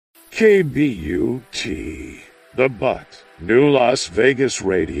KBUT, The Butt, New Las Vegas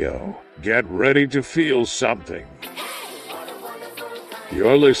Radio. Get ready to feel something.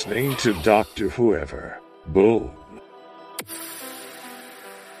 You're listening to Dr. Whoever. Boom.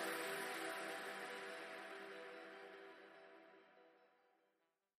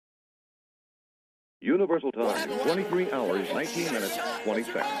 Universal Time, 23 hours, 19 minutes, 20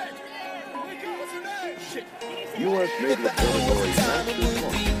 seconds. U.S. Naval Observatory fastest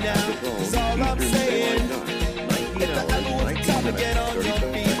launch at the zone Eastern Daylight Time, 19 hours,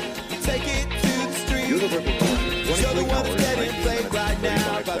 19 minutes, 37 seconds. Universal Time, 23 hours, 19 minutes, 35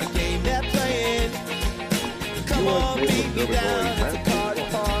 seconds. U.S. Naval Observatory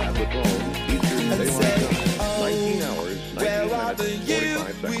fastest launch at the zone Eastern Daylight Time, 19 hours, 19 minutes,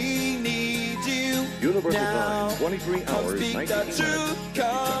 45 seconds. Universal Time, 23 hours, 19 minutes.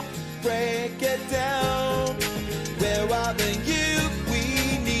 Come break it down. Where are the you we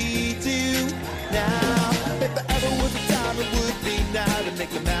need you now? If there ever was a time, it would be now to make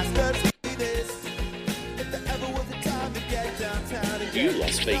the masters see this. If there ever was a time to get downtown and New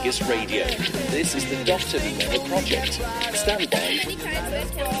Las Vegas Radio. This is the Dr. Whoever Project. Stand by.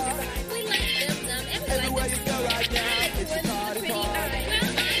 everywhere you go right now, it's a party party.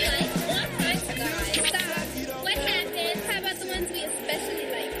 What happened? How about the ones we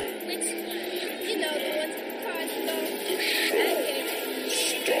especially like? Which ones? You know, the ones with the party going.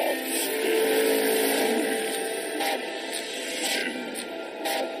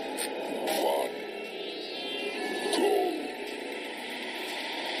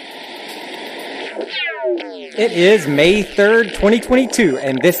 It is May 3rd, 2022,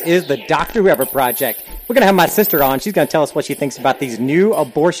 and this is the Dr. Whoever Project. We're going to have my sister on. She's going to tell us what she thinks about these new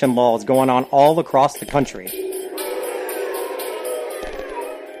abortion laws going on all across the country.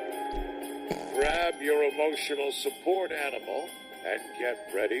 Grab your emotional support animal and get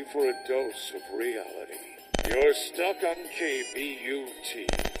ready for a dose of reality. You're stuck on KBUT,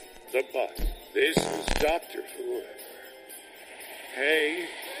 The Butt. This is Dr. Whoever. Hey,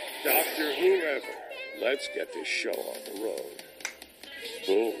 Dr. Whoever. Let's get this show on the road.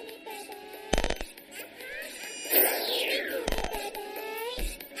 Boom.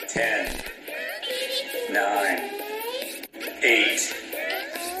 Ten, 9, 8,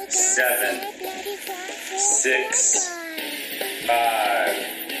 7, 6, 5,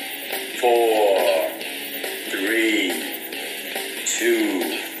 4, 3, 2,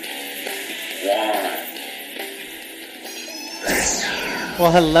 1.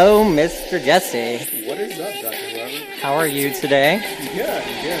 Well, hello, Mr. Jesse. What is up, Dr. Whoever? How are you today? Good.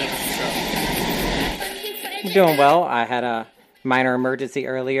 I'm doing well. I had a minor emergency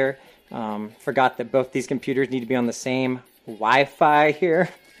earlier. Forgot that both these computers need to be on the same Wi-Fi here.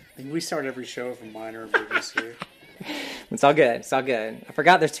 I think we start every show with a minor emergency. It's all good. It's all good. I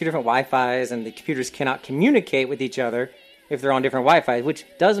forgot there's two different Wi-Fis, and the computers cannot communicate with each other if they're on different Wi-Fi, which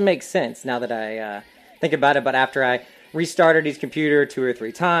does make sense now that I think about it. But after I restarted his computer 2 or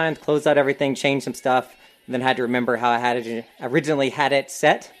 3 times, closed out everything, changed some stuff, and then had to remember how I had it originally had it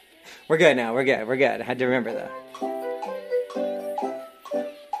set. We're good now. We're good. I had to remember that.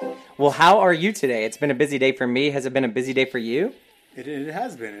 Well, how are you today? It's been a busy day for me. Has it been a busy day for you? It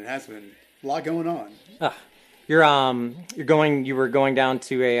has been. It has been. A lot going on. You were going down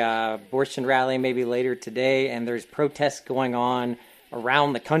to a abortion rally maybe later today, and there's protests going on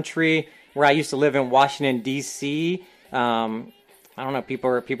around the country. Where I used to live in Washington, D.C., I don't know. People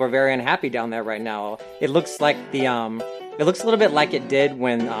are very unhappy down there right now. It looks like it looks a little bit like it did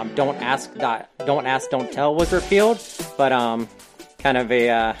when Don't Ask, Don't Tell was repealed, but kind of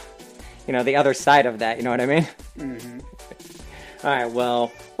a the other side of that. You know what I mean? Mm-hmm. All right.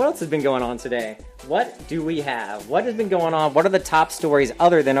 Well, what else has been going on today? What do we have? What has been going on? What are the top stories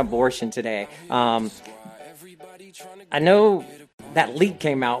other than abortion today? I know that leak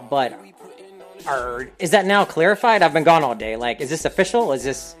came out, but is that now clarified? I've been gone all day. Like, is this official?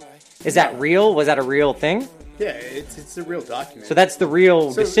 Is that real? Was that a real thing? Yeah, it's a real document. So that's the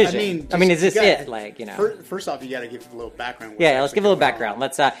real decision. I mean, is this it? Like, First off, you got to give a little background. Yeah, let's give a little background.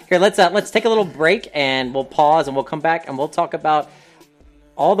 Let's take a little break and we'll pause and we'll come back and we'll talk about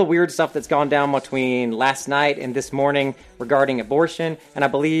all the weird stuff that's gone down between last night and this morning regarding abortion. And I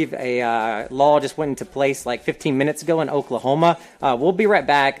believe a law just went into place like 15 minutes ago in Oklahoma. We'll be right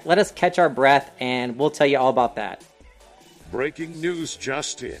back. Let us catch our breath and we'll tell you all about that. Breaking news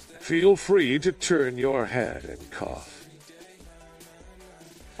just in. Feel free to turn your head and cough.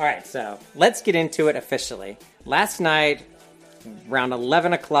 All right, so let's get into it officially. Last night, around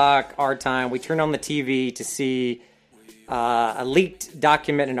 11 o'clock our time, we turned on the TV to see a leaked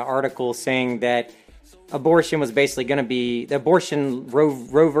document in an article saying that abortion was basically going to be the abortion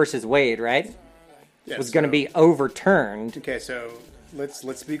Roe versus Wade, right? Yeah, Was going to be overturned. Okay, so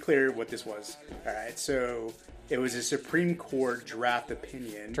let's be clear what this was. All right, so it was a Supreme Court draft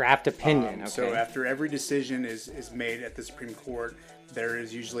opinion. Draft opinion. Okay. So after every decision is made at the Supreme Court, there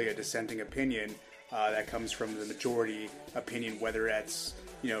is usually a dissenting opinion that comes from the majority opinion, whether it's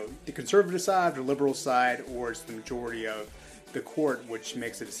the conservative side or liberal side, or it's the majority of the court which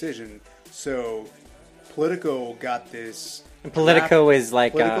makes a decision. So Politico got this. And Politico is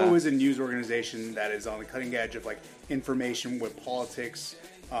like Politico is a news organization that is on the cutting edge of like information with politics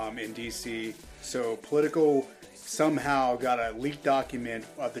in DC. So Politico somehow got a leaked document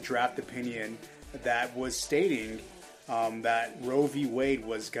of the draft opinion that was stating that Roe v. Wade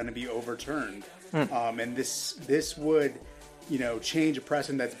was going to be overturned, and this would change a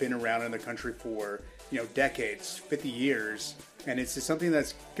precedent that's been around in the country for decades, 50 years, and it's just something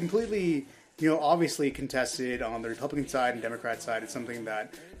that's completely obviously contested on the Republican side and Democrat side. It's something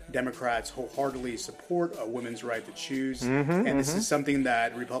that Democrats wholeheartedly support, a women's right to choose. And this is something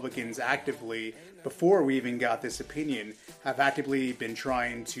that Republicans actively, before we even got this opinion, have actively been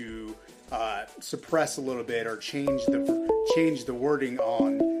trying to suppress a little bit or change the wording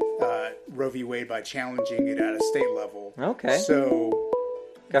on Roe v. Wade by challenging it at a state level. Okay. So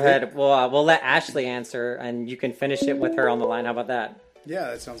go ahead. We'll let Ashley answer, and you can finish it with her on the line. How about that?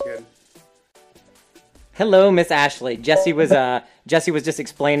 Yeah, that sounds good. Hello, Miss Ashley. Jesse was just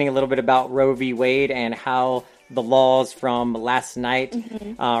explaining a little bit about Roe v. Wade and how the laws from last night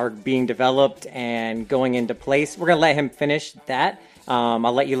are being developed and going into place. We're going to let him finish that.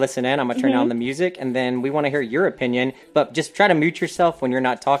 I'll let you listen in. I'm going to turn on the music, and then we want to hear your opinion. But just try to mute yourself when you're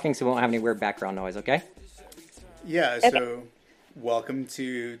not talking so we won't have any weird background noise, okay? Yeah, so welcome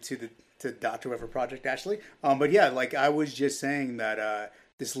to Dr. Weber Project, Ashley. But yeah, like I was just saying that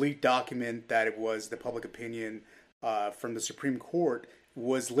this leaked document that it was the public opinion from the Supreme Court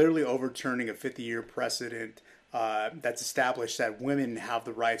was literally overturning a 50-year precedent that's established that women have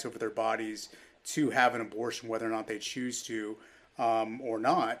the rights over their bodies to have an abortion, whether or not they choose to or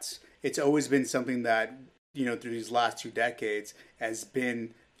not. It's always been something that, through these last 2 decades has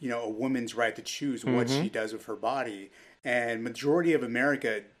been, a woman's right to choose what she does with her body. And majority of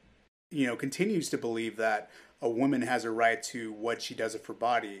America, continues to believe that a woman has a right to what she does with her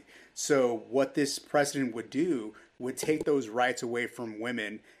body. So what this precedent would do would take those rights away from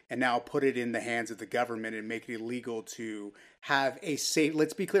women and now put it in the hands of the government and make it illegal to have a safe,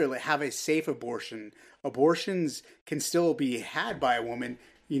 let's be clear, have a safe abortion. Abortions can still be had by a woman.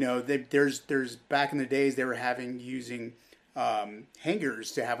 There's back in the days they were using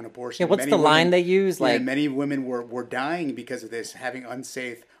hangers to have an abortion. Yeah, what's the line they use? Like many women were dying because of this, having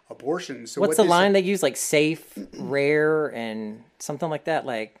unsafe abortions. So what's the line they use? Like safe, rare, and something like that.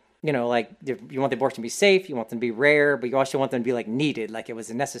 Like like you want the abortion to be safe, you want them to be rare, but you also want them to be like needed, like it was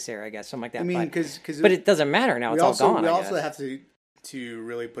necessary, I guess, something like that. I mean, but it doesn't matter now; it's all gone. We also have to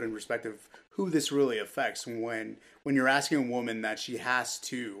really put in perspective who this really affects when you're asking a woman that she has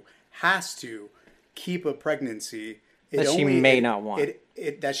to keep a pregnancy that she may not want.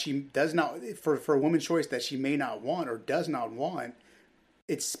 That she does not, for a woman's choice that she may not want or does not want.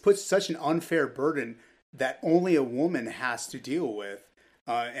 It puts such an unfair burden that only a woman has to deal with.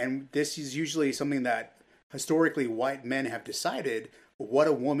 And this is usually something that historically white men have decided what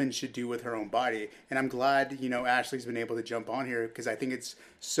a woman should do with her own body. And I'm glad, Ashley's been able to jump on here because I think it's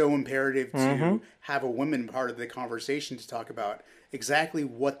so imperative to have a woman part of the conversation to talk about exactly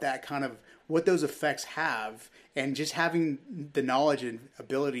what those effects have, and just having the knowledge and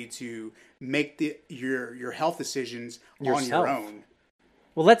ability to make your health decisions on your own.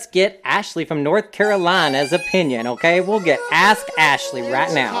 Well, let's get Ashley from North Carolina's opinion, okay? We'll get Ask Ashley right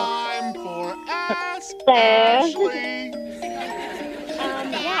now. Time for Ask Ashley.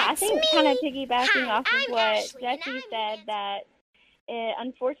 Yeah, I think kind of piggybacking off of what Jesse said, that it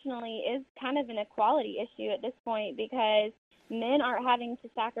unfortunately is kind of an equality issue at this point, because men aren't having to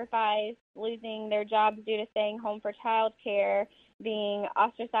sacrifice losing their jobs due to staying home for childcare, being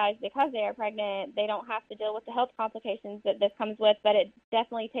ostracized because they are pregnant. They don't have to deal with the health complications that this comes with, but it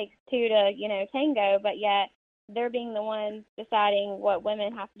definitely takes two to, tango, but yet they're being the ones deciding what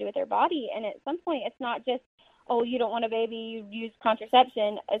women have to do with their body. And at some point, it's not just, oh, you don't want a baby, you use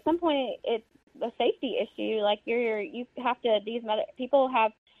contraception. At some point, it's a safety issue. Like you have to, people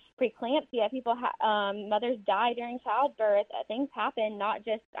have preeclampsia, mothers die during childbirth. Things happen, not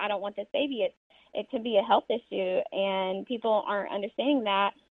just, I don't want this baby. It could be a health issue, and people aren't understanding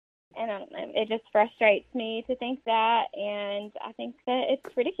that. And it just frustrates me to think that, and I think that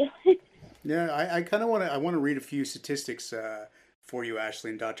it's ridiculous. Yeah, I kind of want to read a few statistics for you,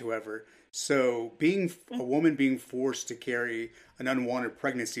 Ashley and Dr. Weber. So, being a woman being forced to carry an unwanted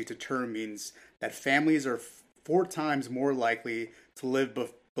pregnancy to term means that families are 4 times more likely to live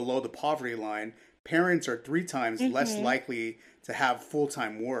below the poverty line. Parents are 3 times less likely to have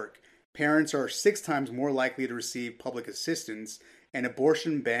full-time work. Parents are 6 times more likely to receive public assistance, and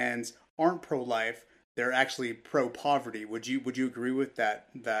abortion bans aren't pro-life; they're actually pro-poverty. Would you agree with that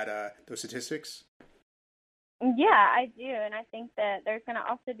those statistics? Yeah, I do, and I think that there's going to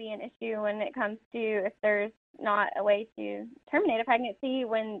also be an issue when it comes to if there's not a way to terminate a pregnancy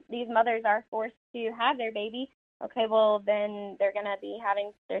when these mothers are forced to have their baby. Okay, well then there's going to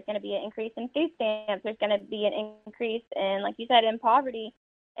be an increase in food stamps. There's going to be an increase in, like you said, in poverty,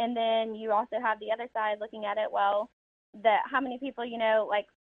 and then you also have the other side looking at it. Well, how many people like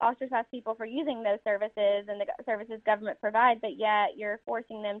ostracize people for using those services and the services government provides, but yet you're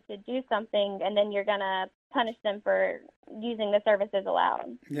forcing them to do something, and then you're gonna punish them for using the services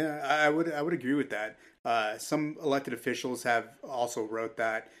allowed. Yeah, I would agree with that. Some elected officials have also wrote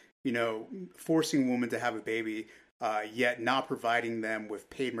that forcing women to have a baby, yet not providing them with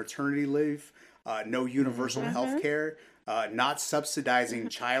paid maternity leave, no universal health care, not subsidizing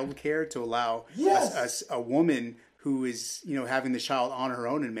child care to allow a woman who is, having the child on her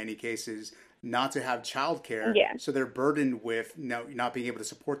own in many cases, not to have child care. Yeah. So they're burdened with not being able to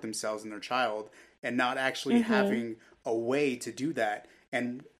support themselves and their child, and not actually having a way to do that.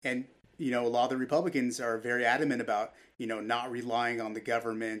 And a lot of the Republicans are very adamant about, not relying on the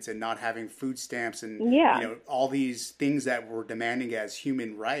government and not having food stamps and, all these things that we're demanding as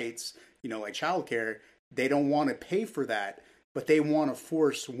human rights, like child care. They don't want to pay for that, but they want to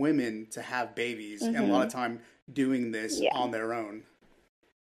force women to have babies, and a lot of time doing this on their own.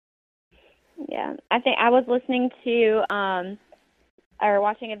 Yeah, I think I was listening to or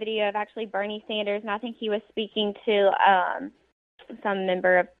watching a video of actually Bernie Sanders, and I think he was speaking to some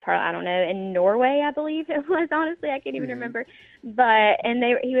member of Parliament, I don't know, in Norway, I believe it was. Honestly, I can't even remember. But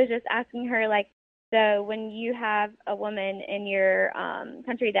he was just asking her, like, so when you have a woman in your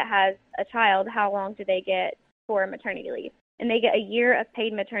country that has a child, how long do they get for maternity leave? And they get a year of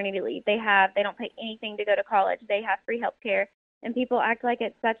paid maternity leave. They don't pay anything to go to college. They have free health care. And people act like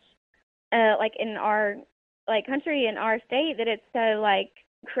it's such, like in our country, in our state, that it's so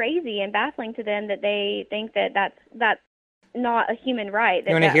crazy and baffling to them that they think that that's not a human right.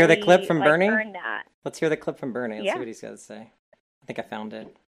 You want to hear the clip from Bernie? Earn that. Let's hear the clip from Bernie. Let's see what he's got to say. I think I found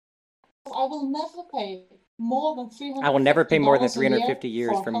it. I will never pay more than $350. I will never pay more than 350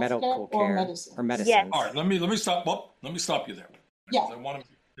 years for medical care or medicine. Yes. All right, let me stop. Well, let me stop you there. Yeah. I want to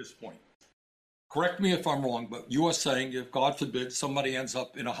make this point. Correct me if I'm wrong, but you are saying if, God forbid, somebody ends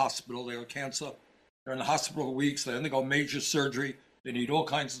up in a hospital, they have cancer, they're in the hospital for weeks, they undergo major surgery, they need all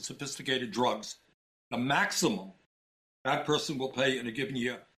kinds of sophisticated drugs. The maximum that person will pay in a given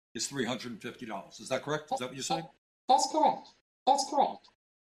year is $350. Is that correct? Is that what you're saying? That's correct. That's correct.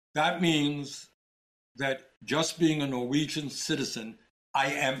 That means that just being a Norwegian citizen,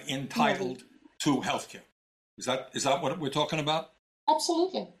 I am entitled to health care. Is that what we're talking about?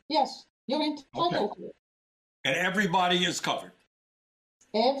 Absolutely. Yes. You're entitled to it. And everybody is covered.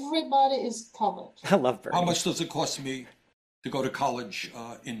 Everybody is covered. I love Bernie. How much does it cost me to go to college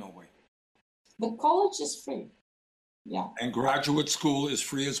in Norway? The college is free. Yeah. And graduate school is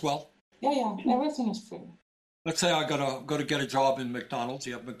free as well? Yeah. Everything is free. Let's say I gotta get a job in McDonald's.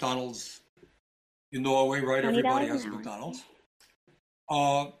 You have McDonald's in Norway, right? Everybody has McDonald's.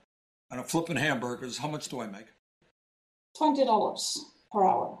 And I'm flipping hamburgers. How much do I make? $20 per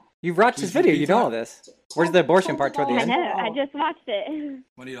hour. You've watched this video. You know all this. Where's the abortion part toward the I end? know. I just watched it.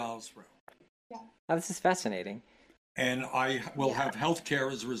 $20 per hour. Yeah. Oh, this is fascinating. And I will have health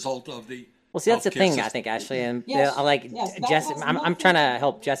care as a result of the. Well, see, that's the thing, system. I think, Ashley, and Yes. I like Yes, that Jesse. has I'm nothing trying to to do-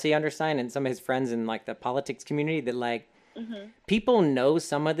 help Jesse understand, and some of his friends in the politics community that people know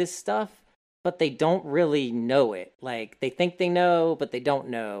some of this stuff, but they don't really know it. Like they think they know, but they don't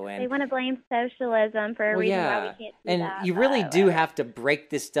know, and They want to blame socialism for a reason why we can't do and that. you really but do whatever. have to break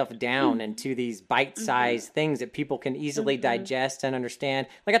this stuff down into these bite-sized things that people can easily digest and understand.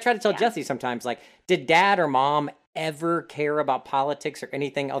 Like I try to tell Jesse sometimes, like, did Dad or Mom ever care about politics or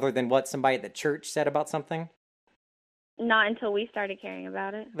anything other than what somebody at the church said about something? Not until we started caring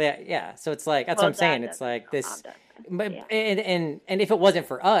about it. Yeah. So it's like that's Well, what I'm saying. Dad It's doesn't. like this, Mom but yeah. and if it wasn't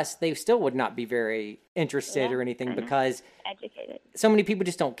for us, they still would not be very interested or anything because Educated. so many people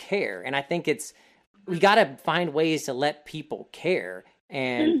just don't care. And I think we got to find ways to let people care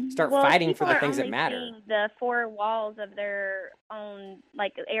and start Well, fighting for people the are things that only matter. seeing the four walls of their own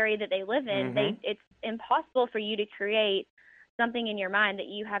area that they live in. Mhm. It's impossible for you to create something in your mind that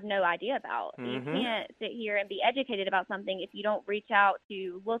you have no idea about. You can't sit here and be educated about something if you don't reach out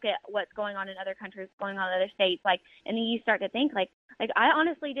to look at what's going on in other countries, going on in other states, like, and then you start to think like I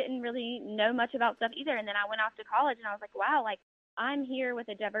honestly didn't really know much about stuff either, and then I went off to college and I was like, wow, like I'm here with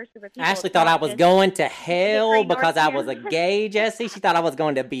a diverse group of people. Ashley thought I was going to hell because I was a gay, Jesse. She thought I was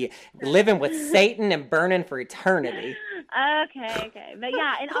going to be living with Satan and burning for eternity. Okay. But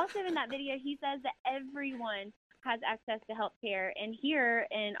yeah, and also in that video, he says that everyone has access to health care. And here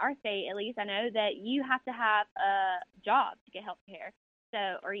in our state, at least, I know that you have to have a job to get health care. So,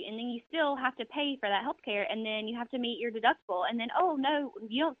 and then you still have to pay for that health care, and then you have to meet your deductible. And then, oh no,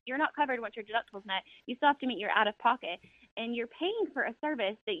 you're not covered once your deductible's met. You still have to meet your out of pocket, and you're paying for a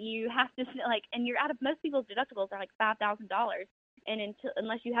service that you have to and you're out of. Most people's deductibles are like $5,000, and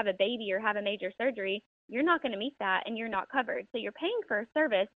unless you have a baby or have a major surgery, you're not going to meet that, and you're not covered. So you're paying for a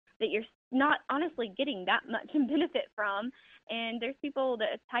service that you're not honestly getting that much in benefit from. And there's people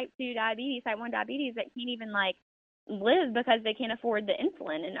that type 2 diabetes, type 1 diabetes that can't even live because they can't afford the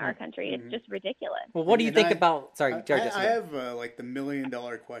insulin in our country. It's just ridiculous. Well, what do you think about? Sorry, I have the $1 million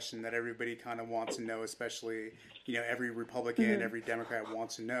question that everybody kind of wants to know, especially every Republican, every Democrat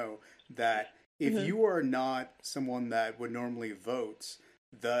wants to know that if you are not someone that would normally vote,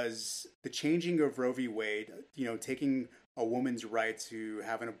 does the changing of Roe v. Wade, taking a woman's right to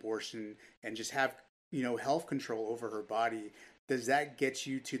have an abortion and just have health control over her body, does that get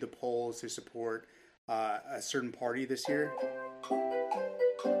you to the polls to support a certain party this year?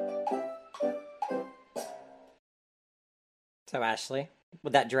 So, Ashley,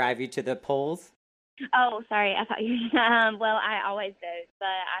 would that drive you to the polls? Oh, sorry. I thought you. Well, I always vote, but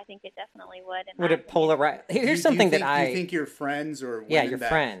I think it definitely would. Would it polarize? Here's something that I. Do you think your friends or women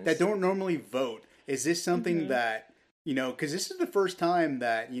friends that don't normally vote, is this something that because this is the first time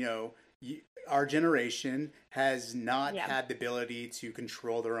that our generation has not had the ability to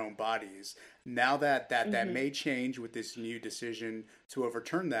control their own bodies. Now that may change with this new decision to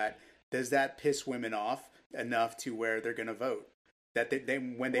overturn that, does that piss women off enough to where they're going to vote that they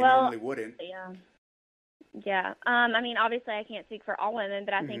when they normally wouldn't? Yeah. I mean, obviously, I can't speak for all women,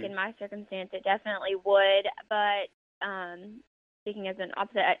 but I think in my circumstance, it definitely would. But speaking as an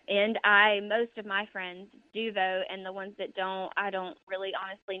opposite end, most of my friends do vote, and the ones that don't, I don't really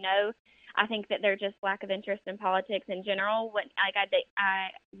honestly know. I think that they're just lack of interest in politics in general.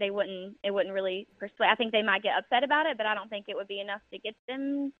 It wouldn't really persuade. I think they might get upset about it, but I don't think it would be enough to get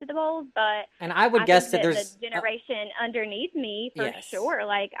them to the polls. And I would guess that there's the generation underneath me for sure.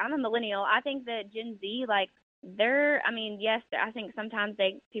 Like, I'm a millennial. I think that Gen Z, yes, I think sometimes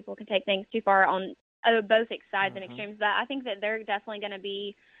people can take things too far on both sides and extremes, but I think that they're definitely going to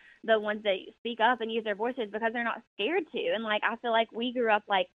be the ones that speak up and use their voices because they're not scared to. And I feel like we grew up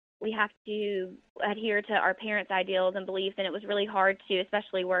we have to adhere to our parents' ideals and beliefs, and it was really hard to,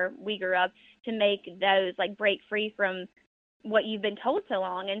 especially where we grew up, to make those break free from what you've been told so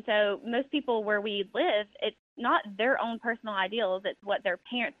long. And so most people where we live, it's not their own personal ideals, it's what their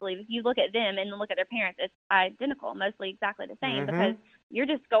parents believe. If you look at them and look at their parents, it's identical, mostly exactly the same, because you're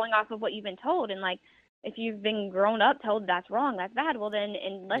just going off of what you've been told. And if you've been grown up told that's wrong, that's bad, well then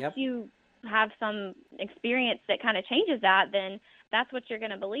unless you have some experience that kind of changes that, then that's what you're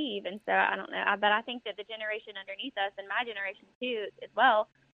going to believe. And so I don't know, but I think that the generation underneath us, and my generation too as well,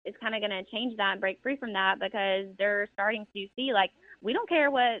 is kind of going to change that and break free from that, because they're starting to see we don't care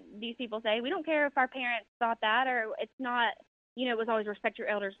what these people say. We don't care if our parents thought that, or it's not, it was always respect your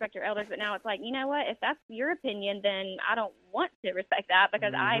elders. But now it's you know what, if that's your opinion, then I don't want to respect that,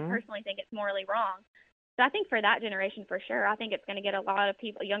 because I personally think it's morally wrong. So I think for that generation, for sure, I think it's going to get a lot of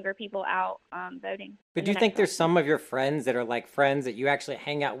people, younger people out voting. But do you think there's some of your friends that are friends that you actually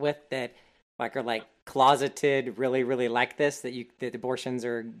hang out with that are closeted, really, really like this, that abortions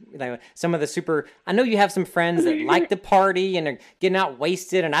are some of the super, I know you have some friends that like to party and are getting out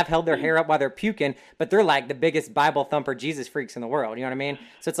wasted, and I've held their hair up while they're puking, but they're the biggest Bible thumper Jesus freaks in the world. You know what I mean?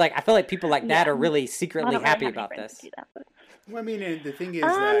 So it's I feel like people like that are really secretly happy about this. Well, I mean, the thing is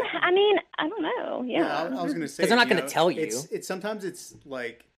that... I mean, I don't know. Yeah. I was going to say... Because they're not going to tell you. It's sometimes it's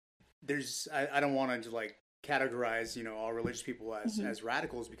there's... I don't want to categorize, all religious people as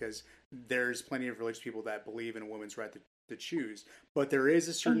radicals, because there's plenty of religious people that believe in a woman's right to choose. But there is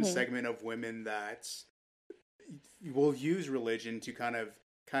a certain segment of women that will use religion to kind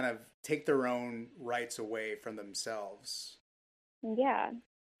of take their own rights away from themselves. Yeah.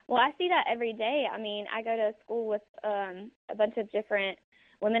 Well, I see that every day. I mean, I go to school with a bunch of different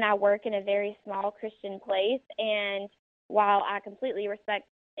women. I work in a very small Christian place, and while I completely respect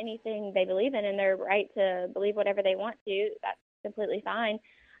anything they believe in and their right to believe whatever they want to, that's completely fine.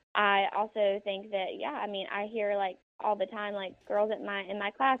 I also think that, I hear like all the time, like girls in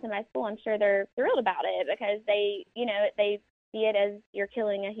my class in my school, I'm sure they're thrilled about it because they see it as you're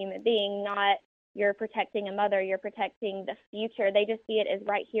killing a human being, not you're protecting a mother, you're protecting the future. They just see it as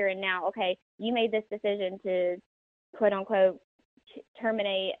right here and now. Okay, you made this decision to quote unquote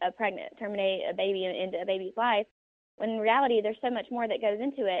terminate a baby into a baby's life. When in reality, there's so much more that goes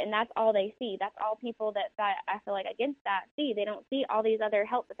into it, and that's all they see. That's all people that I feel like against that see. They don't see all these other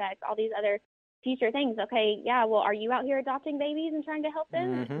health effects, all these other future things. Okay, yeah, well, are you out here adopting babies and trying to help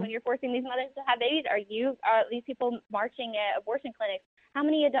them when you're forcing these mothers to have babies? Are these people marching at abortion clinics? How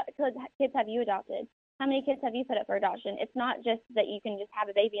many kids have you adopted? How many kids have you put up for adoption? It's not just that you can just have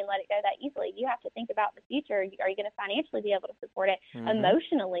a baby and let it go that easily. You have to think about the future. Are you going to financially be able to support it?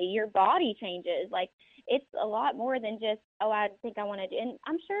 Emotionally, your body changes. Like, it's a lot more than just, I think I want to do. And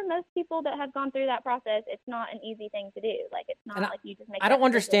I'm sure most people that have gone through that process, it's not an easy thing to do. Like, it's not like you just make. I don't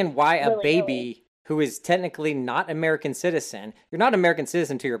understand why a baby who is technically not American citizen, you're not an American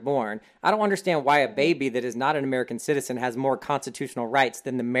citizen till you're born. I don't understand why a baby that is not an American citizen has more constitutional rights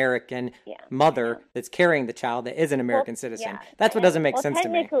than the American mother that's carrying the child that is an American citizen. That's what doesn't make sense to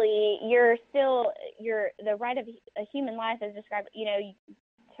me. Technically, the right of a human life is described,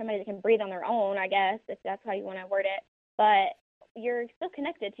 somebody that can breathe on their own, I guess, if that's how you want to word it. But you're still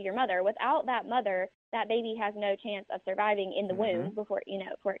connected to your mother. Without that mother, that baby has no chance of surviving in the womb before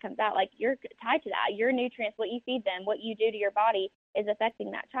it comes out. Like, you're tied to that. Your nutrients, what you feed them, what you do to your body is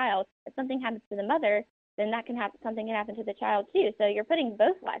affecting that child. If something happens to the mother, then something can happen to the child too. So you're putting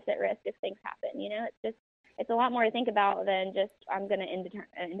both lives at risk if things happen. It's a lot more to think about than just, I'm going to end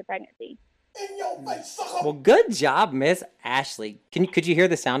the pregnancy. Well, good job, Miss Ashley. Could you hear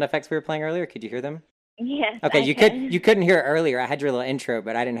the sound effects we were playing earlier? Could you hear them? Yes. Okay, you couldn't hear it earlier. I had your little intro,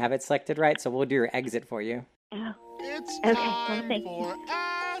 but I didn't have it selected right, so we'll do your exit for you. Oh. It's time for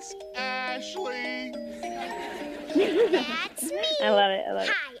Ask Ashley. That's me. I love it.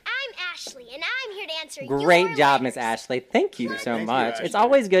 Hi, I'm Ashley, and I'm here to answer Great job, Miss Ashley. Thank you so much. It's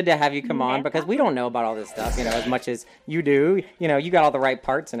always good to have you come on because we don't know about all this stuff, as much as you do. You got all the right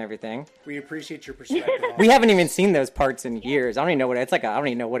parts and everything. We appreciate your perspective. We haven't even seen those parts in years. I don't even know what it's like. I don't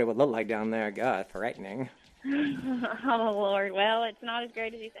even know what it would look like down there. God, frightening. Oh, Lord. Well, it's not as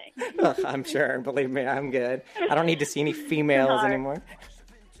great as you think. Oh, I'm sure. Believe me, I'm good. I don't need to see any females anymore.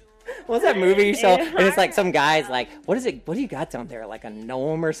 What's that movie you saw? And it's like some guy's like, what is it? What do you got down there? Like a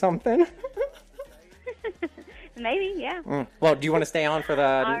gnome or something? Maybe, yeah. Well, do you want to stay on for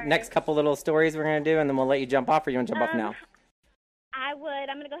the next couple little stories we're going to do, and then we'll let you jump off, or you want to jump off now? I would.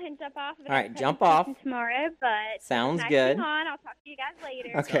 I'm going to go ahead and jump off. All right, jump off. Tomorrow, but sounds good. I'll talk to you guys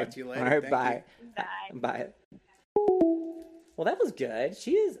later. Okay. Talk to you later. All right, Thank bye. Bye. Well, that was good.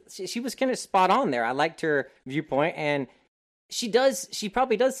 She was kind of spot on there. I liked her viewpoint, and she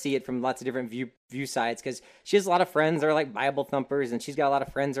probably does see it from lots of different view sides, because she has a lot of friends that are like Bible thumpers, and she's got a lot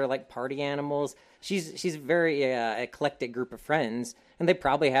of friends that are like party animals. She's a very eclectic group of friends, and they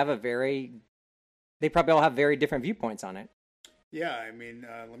probably all have very different viewpoints on it. Yeah, I mean,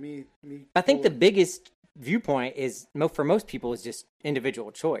 let me. I think the biggest viewpoint is for most people is just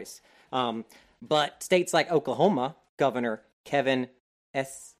individual choice. But states like Oklahoma, Governor Kevin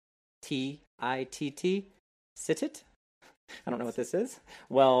Stitt, Sittit? I don't know what this is.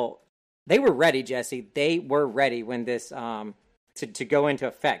 Well, they were ready, Jesse. They were ready when this to go into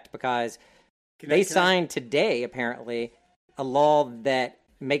effect, because they signed today, apparently, a law that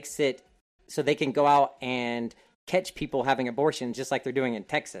makes it so they can go out and catch people having abortions, just like they're doing in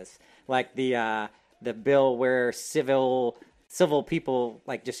Texas. Like the bill where civil people,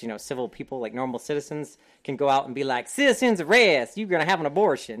 like just civil people, like normal citizens, can go out and be like, citizens arrest, you're gonna have an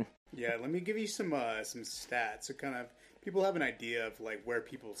abortion. Yeah, let me give you some stats, so kind of people have an idea of like where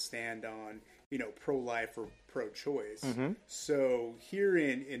people stand on pro-life or pro-choice. Mm-hmm. So here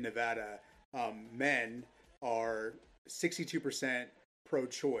in Nevada, men are 62%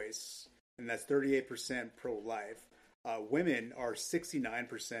 pro-choice, and that's 38% pro-life. Women are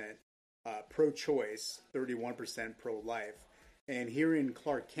 69% pro-choice, 31% pro-life. And here in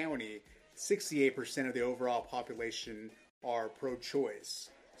Clark County, 68% of the overall population are pro-choice.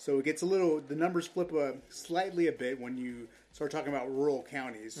 So it gets the numbers flip slightly a bit when you start talking about rural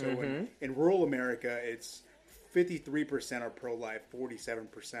counties. So in rural America, it's 53% are pro-life,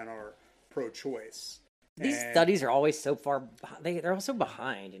 47% are pro-choice. These studies are always so far. They're also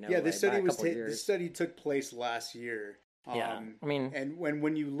behind, Yeah, this study took place last year. Yeah, I mean, and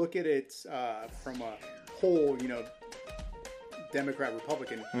when you look at it from a whole, Democrat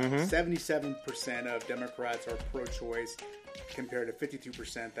Republican, 77% of Democrats are pro-choice, compared to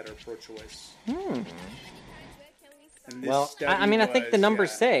 52% that are pro-choice. And this Well, study I mean, I think the was- numbers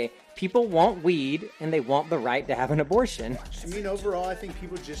yeah. say people want weed and they want the right to have an abortion. I mean, overall, I think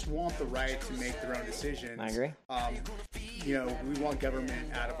people just want the right to make their own decisions. I agree. You know, we want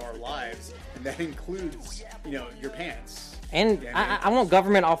government out of our lives, and that includes, you know, your pants. And I want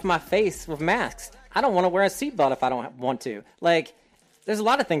government off my face with masks. I don't want to wear a seatbelt if I don't want to. Like, there's a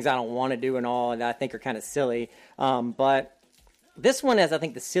lot of things I don't want to do and all that I think are kind of silly. But this one is, I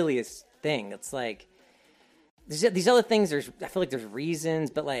think, the silliest thing. It's like, these other things, I feel like there's reasons,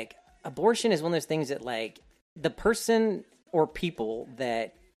 but like, abortion is one of those things that, like, the person or people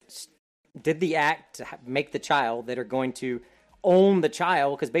that did the act to make the child, that are going to own the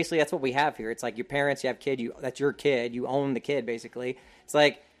child, because basically that's what we have here. It's like your parents, you have kid, that's your kid, you own the kid, basically. It's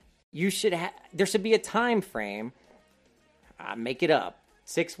like, there should be a time frame. Make it up.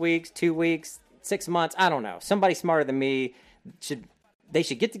 6 weeks, 2 weeks, 6 months. I don't know. Somebody smarter than me should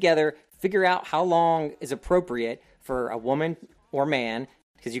get together, figure out how long is appropriate for a woman or man,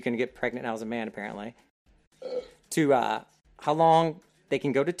 because you can get pregnant now as a man apparently, to how long they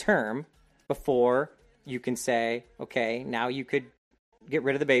can go to term before you can say, okay, now you could get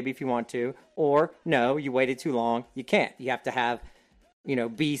rid of the baby if you want to, or no, you waited too long, you can't. You have to have,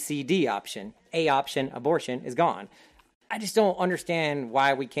 B, C, D option. A option, abortion, is gone. I just don't understand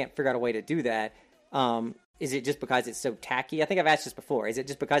why we can't figure out a way to do that. Is it just because it's so tacky? I think I've asked this before. Is it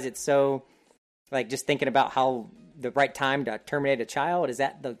just because it's so, like, just thinking about how the right time to terminate a child? Is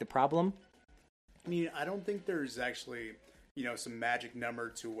that the problem? I mean, I don't think there's actually, some magic number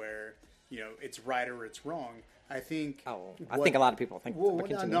to where, it's right or it's wrong. I think. I think a lot of people think. Well,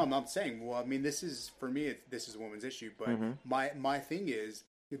 no, I'm not saying. Well, I mean, this is for me. This is a woman's issue, but my thing is,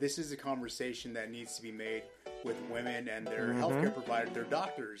 this is a conversation that needs to be made with women and their healthcare providers, their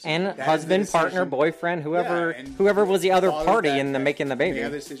doctors, and that husband, partner, boyfriend, whoever was the other party in making the baby.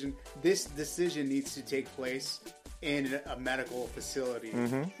 This decision needs to take place in a medical facility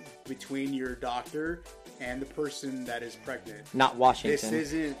between your doctor and the person that is pregnant. Not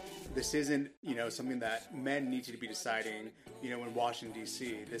Washington. This isn't something that men need to be deciding in Washington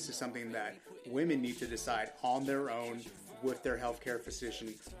D.C. This is something that women need to decide on their own with their healthcare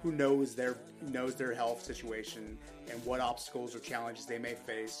physician, who knows their health situation and what obstacles or challenges they may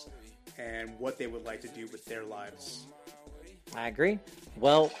face and what they would like to do with their lives. I agree.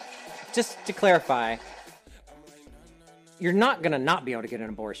 Well, just to clarify, you're not going to not be able to get an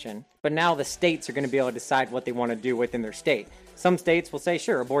abortion, but now the states are going to be able to decide what they want to do within their state. Some states will say,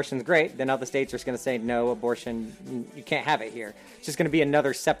 sure, abortion's great. Then other states are just going to say, no, abortion, you can't have it here. It's just going to be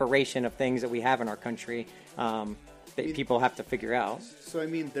another separation of things that we have in our country that people have to figure out. So, I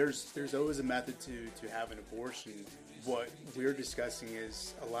mean, there's always a method to have an abortion. What we're discussing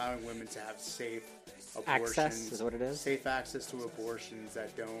is allowing women to have safe abortions. Access is what it is. Safe access to abortions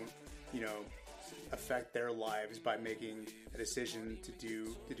that don't, affect their lives by making a decision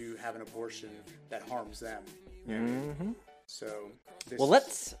to have an abortion that harms them. So, well,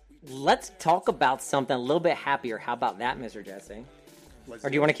 let's talk about something a little bit happier. How about that, Mr. Jesse? Or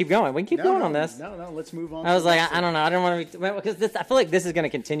do you want to keep going? We can keep going on this. No, let's move on. I was like, I don't know. I don't want to because I feel like this is going to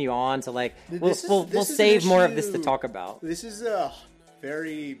continue on. So like, we'll save more of this to talk about. This is a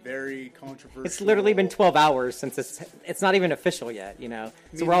very, very controversial. It's literally been 12 hours since it's not even official yet.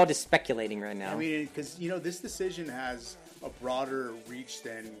 So we're all just speculating right now. I mean, because this decision has a broader reach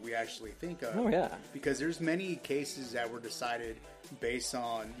than we actually think of. Oh yeah. Because there's many cases that were decided based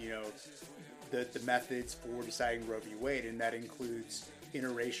on the methods for deciding Roe v. Wade, and that includes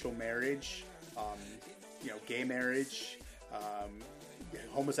interracial marriage, gay marriage,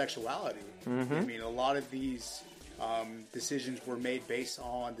 homosexuality. I mean, a lot of these decisions were made based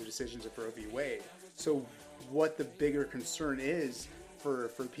on the decisions of Roe v. Wade. So what the bigger concern is for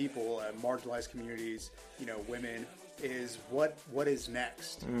people, marginalized communities, women, is what is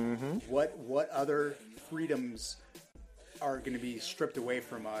next? What other freedoms are going to be stripped away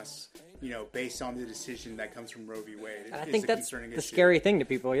from us, based on the decision that comes from Roe v. Wade? I think that's the scary thing to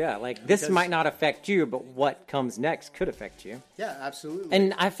people, yeah. Like, this might not affect you, but what comes next could affect you. Yeah, absolutely.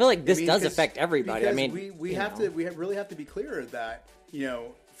 And I feel like this does affect everybody. I mean, we really have to be clear that,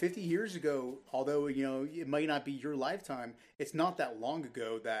 50 years ago, although, it might not be your lifetime, it's not that long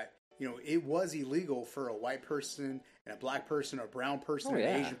ago that, it was illegal for a white person and a black person, or a brown person, and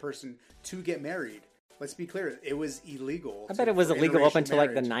an Asian person to get married. Let's be clear, it was illegal. I bet it was illegal up until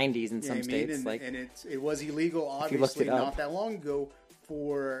like the 90s in some states. And it was illegal, obviously, not that long ago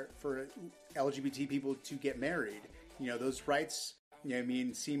for LGBT people to get married. Those rights,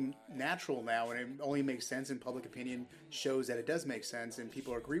 seem natural now, and it only makes sense, and public opinion shows that it does make sense, and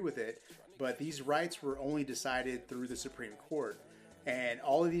people agree with it. But these rights were only decided through the Supreme Court. And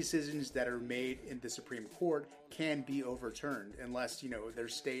all of these decisions that are made in the Supreme Court can be overturned unless, their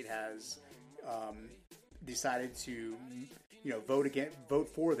state has decided to, vote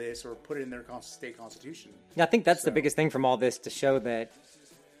for this or put it in their state constitution. Yeah, I think that's the biggest thing from all this, to show that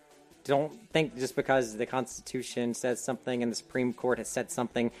don't think just because the Constitution says something and the Supreme Court has said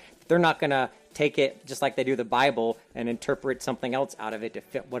something, they're not going to take it just like they do the Bible and interpret something else out of it to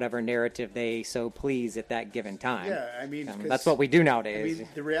fit whatever narrative they so please at that given time. Yeah, I mean, that's what we do nowadays. I mean,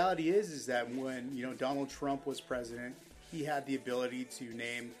 the reality is that when Donald Trump was president, he had the ability to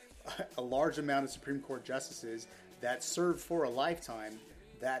name a large amount of Supreme Court justices that serve for a lifetime,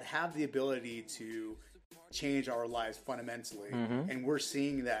 that have the ability to change our lives fundamentally. And we're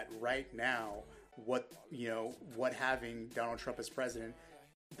seeing that right now. What having Donald Trump as president,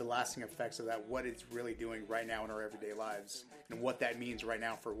 the lasting effects of that, what it's really doing right now in our everyday lives, and what that means right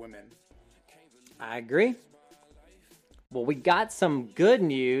now for women. I agree. Well, we got some good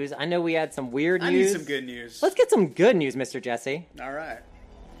news. I know we had some weird news. I need some good news. Let's get some good news, Mr. Jesse. All right.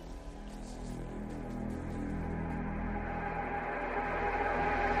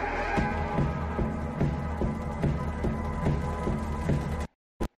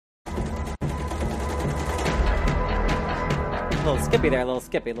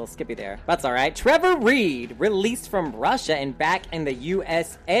 Little skippy there. That's all right. Trevor Reed, released from Russia and back in the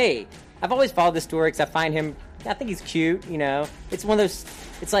USA. I've always followed this story because I find him, I think he's cute, It's one of those,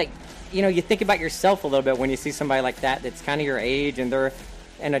 it's like, you think about yourself a little bit when you see somebody like that that's kind of your age and they're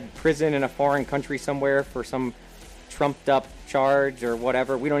in a prison in a foreign country somewhere for some trumped up charge or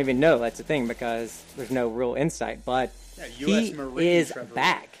whatever. We don't even know. That's the thing, because there's no real insight. But he is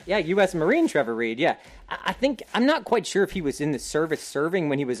back. Yeah, U.S. Marine Trevor Reed. Yeah. I think, I'm not quite sure if he was in the service serving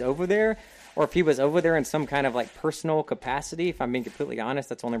when he was over there, or if he was over there in some kind of like personal capacity. If I'm being completely honest,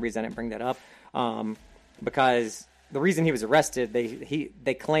 that's the only reason I didn't bring that up. Because the reason he was arrested,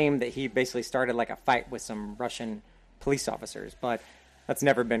 they claimed that he basically started like a fight with some Russian police officers, but that's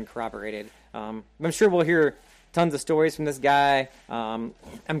never been corroborated. I'm sure we'll hear tons of stories from this guy. I'm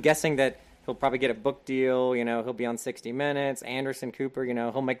guessing that he'll probably get a book deal. He'll be on 60 Minutes. Anderson Cooper,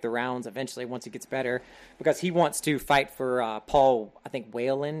 he'll make the rounds eventually once he gets better, because he wants to fight for Paul, I think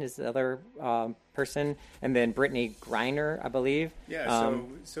Whelan is the other person, and then Brittany Griner, I believe. Yeah,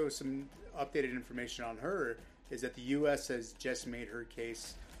 so some updated information on her is that the U.S. has just made her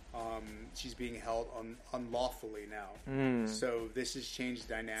case. She's being held unlawfully now. So this has changed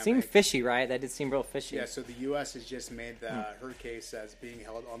the dynamic. Seemed fishy, right? That did seem real fishy. Yeah, so the U.S. has just made her case as being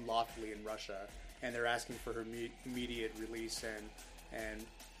held unlawfully in Russia, and they're asking for her immediate release and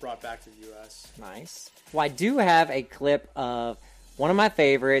brought back to the U.S. Nice. Well, I do have a clip of one of my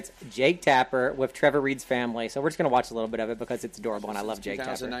favorites, Jake Tapper, with Trevor Reed's family. So we're just going to watch a little bit of it because it's adorable, and I love Jake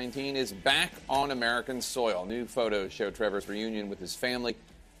Tapper. 2019 is back on American soil. New photos show Trevor's reunion with his family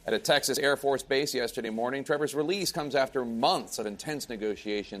at a Texas Air Force base yesterday morning. Trevor's release comes after months of intense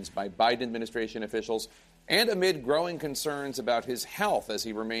negotiations by Biden administration officials and amid growing concerns about his health as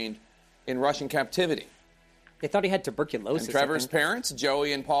he remained in Russian captivity. They thought he had tuberculosis. And Trevor's parents,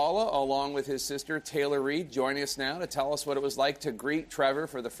 Joey and Paula, along with his sister Taylor Reed, joining us now to tell us what it was like to greet Trevor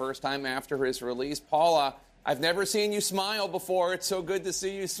for the first time after his release. Paula, I've never seen you smile before. It's so good to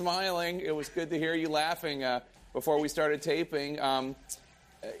see you smiling. It was good to hear you laughing before we started taping.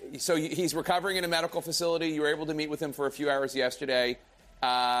 So he's recovering in a medical facility. You were able to meet with him for a few hours yesterday.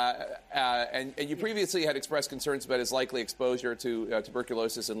 And you previously had expressed concerns about his likely exposure to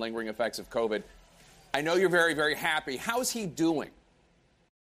tuberculosis and lingering effects of COVID. I know you're very, very happy. How's he doing?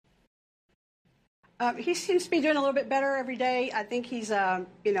 He seems to be doing a little bit better every day. I think he's,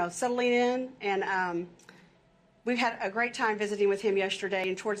 settling in. And we've had a great time visiting with him yesterday.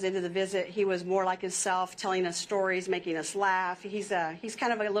 And towards the end of the visit, he was more like himself, telling us stories, making us laugh. He's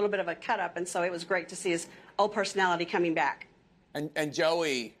kind of a little bit of a cut-up, and so it was great to see his old personality coming back. And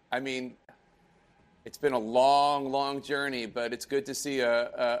Joey, I mean, it's been a long, long journey, but it's good to see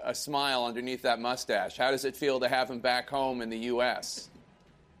a smile underneath that mustache. How does it feel to have him back home in the U.S.?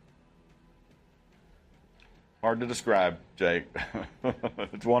 Hard to describe, Jake.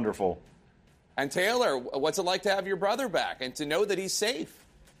 It's wonderful. And Taylor, what's it like to have your brother back and to know that he's safe?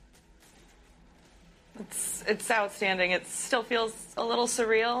 It's outstanding. It still feels a little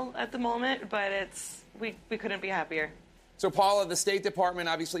surreal at the moment, but we couldn't be happier. So, Paula, the State Department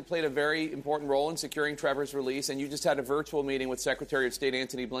obviously played a very important role in securing Trevor's release, and you just had a virtual meeting with Secretary of State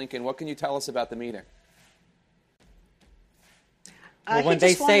Antony Blinken. What can you tell us about the meeting? Well, when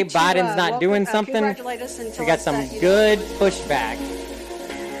they say Biden's not doing something, we got some good pushback.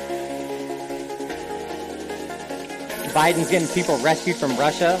 Biden's getting people rescued from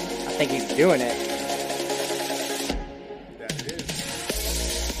Russia. I think he's doing it.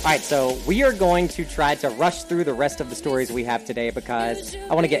 All right, so we are going to try to rush through the rest of the stories we have today because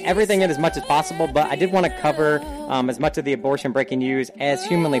I want to get everything in as much as possible, but I did want to cover as much of the abortion breaking news as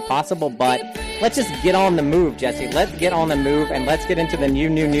humanly possible. But let's just get on the move, Jesse. Let's get on the move, and let's get into the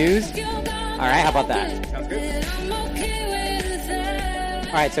new news. All right, how about that? Sounds good.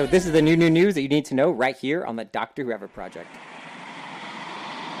 All right, so this is the new news that you need to know right here on the Dr. Whoever Project.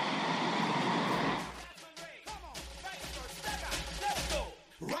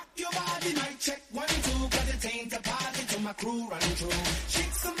 Check 1, 2, got it ain't a party to my crew run through.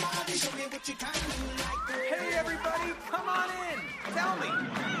 Shake somebody, show me what you can do. Like hey everybody, come on in. Tell me,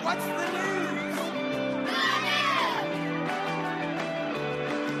 what's the news?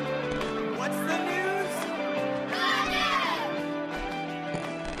 What's the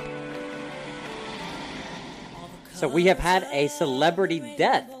news? So we have had a celebrity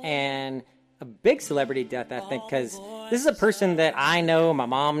death, and a big celebrity death, I think, because this is a person that I know, my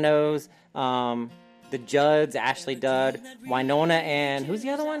mom knows. The Judds, Ashley Judd, Winona, and who's the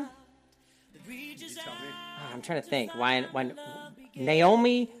other one? I'm trying to think.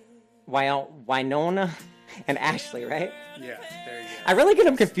 Naomi, Winona, and Ashley, right? Yeah, there you go. I really get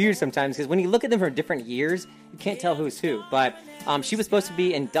them confused sometimes because when you look at them from different years, you can't tell who's who. But she was supposed to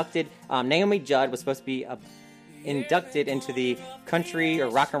be inducted. Naomi Judd was supposed to be inducted into the country or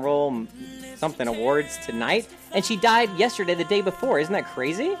rock and roll something awards tonight, and she died yesterday, the day before. Isn't that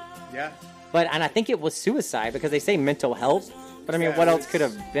crazy? Yeah. And I think it was suicide because they say mental health. But I mean, what else could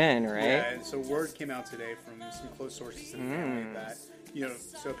have been, right? Yeah, so word came out today from some close sources in the family that,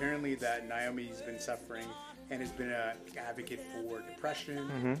 so apparently that Naomi's been suffering and has been an advocate for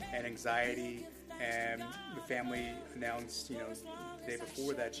depression and anxiety. And the family announced, the day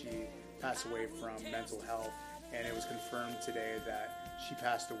before that she passed away from mental health. And it was confirmed today that she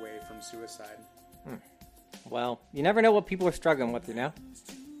passed away from suicide. Well, you never know what people are struggling with,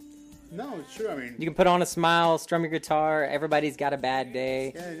 No, it's true. I mean, you can put on a smile, strum your guitar. Everybody's got a bad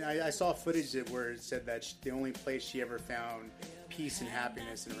day. Yeah, I saw footage where it said that the only place she ever found peace and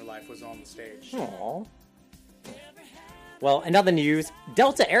happiness in her life was on the stage. Aww. Well, in other news,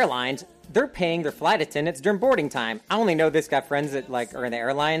 Delta Airlines, they're paying their flight attendants during boarding time. I only know this, got friends that are in the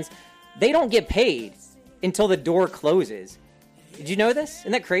airlines. They don't get paid until the door closes. Did you know this?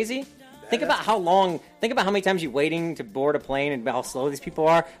 Isn't that crazy? Think about how many times you're waiting to board a plane and how slow these people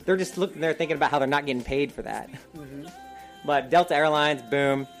are. They're just looking there thinking about how they're not getting paid for that. But Delta Airlines,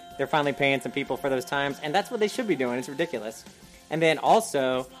 boom, they're finally paying some people for those times, and that's what they should be doing. It's ridiculous. And then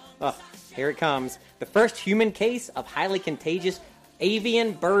also, here it comes, the first human case of highly contagious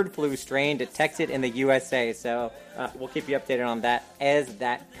avian bird flu strain detected in the USA. So we'll keep you updated on that as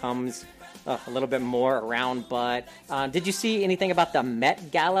that comes a little bit more around. But did you see anything about the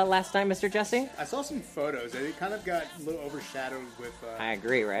Met Gala last night, Mr. Jesse? I saw some photos. It kind of got a little overshadowed with I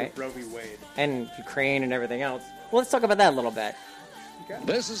agree, right? With Roe v. Wade. And Ukraine and everything else. Well, let's talk about that a little bit. Okay.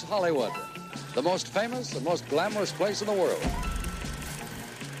 This is Hollywood, the most famous and most glamorous place in the world.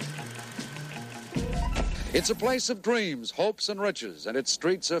 It's a place of dreams, hopes, and riches, and its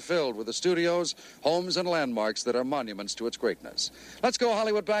streets are filled with the studios, homes, and landmarks that are monuments to its greatness. Let's go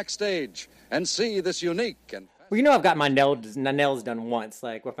Hollywood backstage and see this unique and... Well, I've got my nails done once,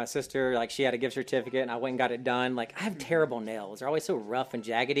 with my sister. She had a gift certificate, and I went and got it done. I have terrible nails. They're always so rough and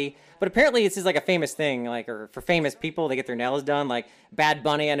jaggedy. But apparently this is a famous thing, or for famous people, they get their nails done. Bad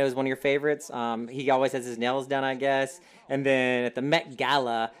Bunny, I know, is one of your favorites. He always has his nails done, I guess. And then at the Met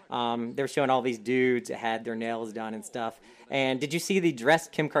Gala, they were showing all these dudes that had their nails done and stuff. And did you see the dress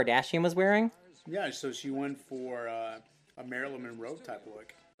Kim Kardashian was wearing? Yeah, so she went for a Marilyn Monroe type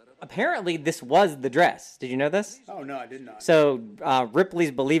look. Apparently, this was the dress. Did you know this? Oh, no, I did not. So, Ripley's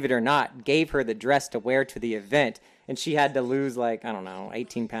Believe It or Not gave her the dress to wear to the event, and she had to lose,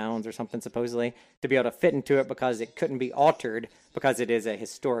 18 pounds or something, supposedly, to be able to fit into it because it couldn't be altered because it is a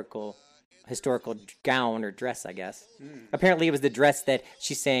historical gown or dress, I guess. Apparently, it was the dress that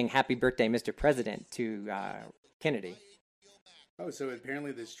she sang Happy Birthday, Mr. President to Kennedy. Oh, so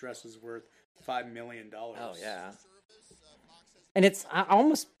apparently this dress was worth $5 million. Oh, yeah. And I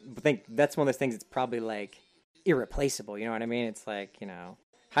almost think that's one of those things that's probably irreplaceable. You know what I mean? It's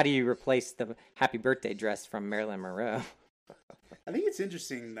how do you replace the Happy Birthday dress from Marilyn Monroe? I think it's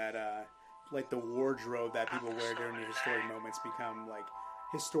interesting that the wardrobe that people wear during the historic moments become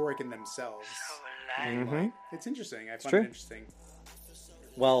historic in themselves. It's interesting. I find it interesting.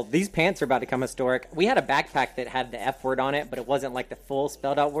 Well, these pants are about to become historic. We had a backpack that had the F word on it, but it wasn't the full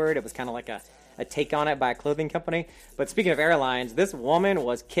spelled out word. It was kind of a take on it by a clothing company. But speaking of airlines, this woman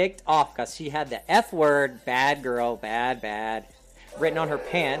was kicked off because she had the F word, bad girl, bad, written on her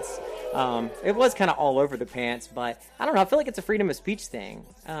pants. It was kind of all over the pants, but I don't know. I feel like it's a freedom of speech thing.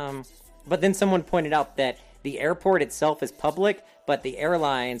 But then someone pointed out that the airport itself is public, but the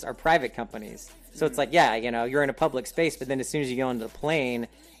airlines are private companies. So it's like, yeah, you're in a public space, but then as soon as you go into the plane,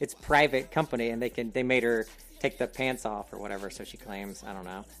 it's private company, and they made her take the pants off or whatever, so she claims. I don't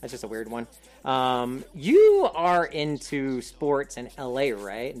know. That's just a weird one. You are into sports in LA,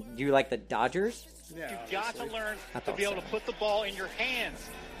 right? Do you like the Dodgers? Yeah, you've got to learn to be able to put the ball in your hands.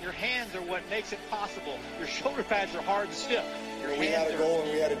 Your hands are what makes it possible. Your shoulder pads are hard and stiff. We had a goal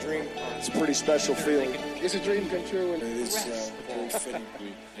and we had a dream. It's a pretty special feeling. It's a dream come true, and it is very fitting.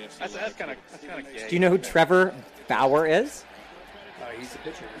 That's kind of gay. Do you know who Trevor Bauer is? He's the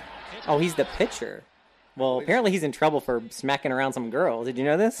pitcher. Oh, he's the pitcher. Well, apparently he's in trouble for smacking around some girl. Did you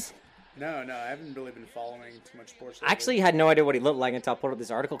know this? No, I haven't really been following too much sports. I actually had no idea what he looked like until I pulled up this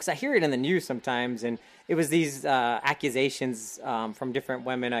article, because I hear it in the news sometimes, and it was these accusations from different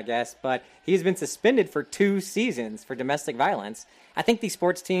women, I guess, but he's been suspended for 2 seasons for domestic violence. I think these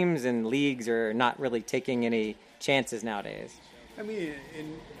sports teams and leagues are not really taking any chances nowadays. I mean,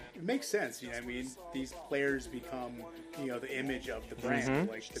 it makes sense. I mean, these players become, the image of the brand. Mm-hmm.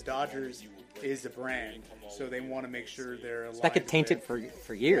 Like, the Dodgers is the brand, so they want to make sure they're aligned. That could taint it for years.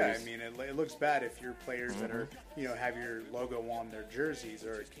 Yeah, I mean, it looks bad if your players that are, have your logo on their jerseys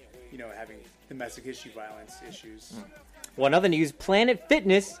or, having domestic violence issues. Well, in other news, Planet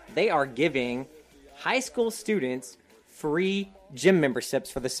Fitness, they are giving high school students free gym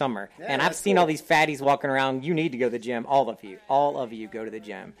memberships for the summer. Yeah, and I've seen all these fatties walking around. You need to go to the gym. All of you go to the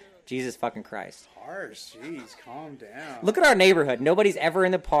gym. Jesus fucking Christ. Harsh. Jeez, calm down. Look at our neighborhood. Nobody's ever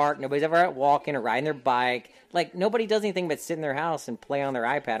in the park. Nobody's ever out walking or riding their bike. Like, nobody does anything but sit in their house and play on their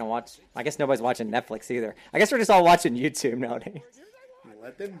iPad and watch. I guess nobody's watching Netflix either. I guess we're just all watching YouTube nowadays.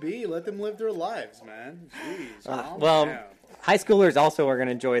 Let them be. Let them live their lives, man. Jeez, calm well, down. High schoolers also are going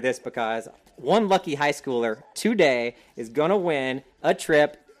to enjoy this, because one lucky high schooler today is going to win a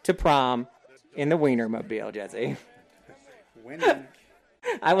trip to prom in the Wienermobile, Jesse. Winning.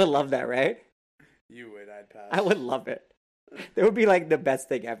 I would love that, right? You would. I'd pass. I would love it. That would be like the best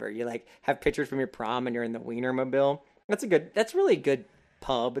thing ever. You like have pictures from your prom and you're in the Wienermobile. That's really a good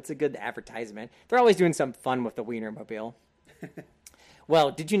pub. It's a good advertisement. They're always doing something fun with the Wienermobile.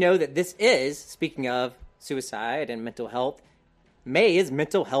 Well, did you know that this is, speaking of suicide and mental health, May is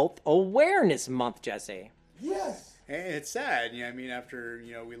Mental Health Awareness Month, Jesse? Yes. And it's sad. I mean, after,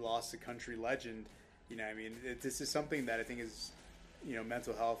 we lost a country legend, this is something that I think is,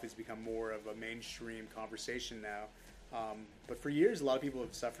 mental health has become more of a mainstream conversation now. But for years, a lot of people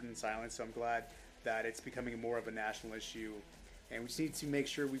have suffered in silence, so I'm glad that it's becoming more of a national issue. And we just need to make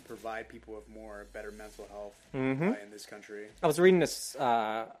sure we provide people with better mental health in this country. I was reading this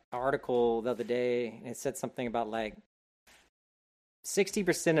article the other day, and it said something about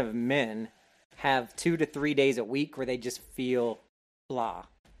 60% of men have 2 to 3 days a week where they just feel blah.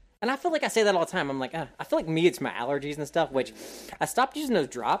 And I feel like I say that all the time. I'm like, I feel like it's my allergies and stuff, which I stopped using those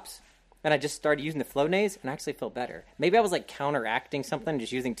drops, and I just started using the Flonase, and I actually feel better. Maybe I was counteracting something,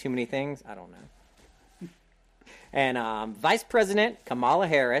 just using too many things. I don't know. And Vice President Kamala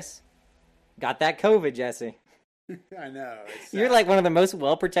Harris got that COVID, Jesse. I know. You're one of the most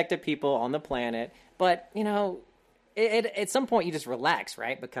well-protected people on the planet. But, at some point you just relax,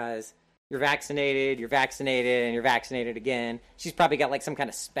 right? Because you're vaccinated, and you're vaccinated again. She's probably got some kind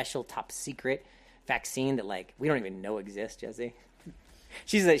of special top secret vaccine that we don't even know exists, Jesse.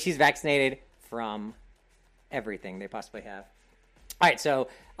 She's vaccinated from everything they possibly have. All right, so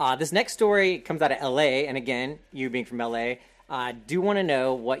this next story comes out of L.A., and again, you being from L.A., I do want to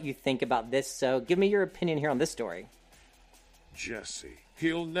know what you think about this, so give me your opinion here on this story. Jesse.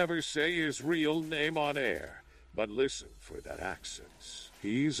 He'll never say his real name on air, but listen for that accent.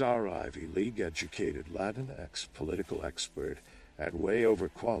 He's our Ivy League-educated Latinx political expert and way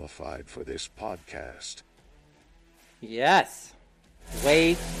overqualified for this podcast. Yes,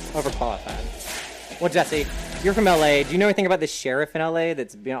 way overqualified. Well, Jesse, you're from L.A. Do you know anything about the sheriff in L.A.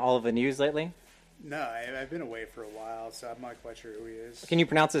 that's been all over the news lately? No, I've been away for a while, so I'm not quite sure who he is. Can you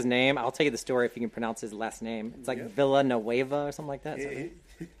pronounce his name? I'll tell you the story if you can pronounce his last name. It's Villanueva or something like that.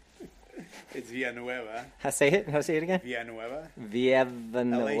 It's Villanueva. How say it again? Villanueva.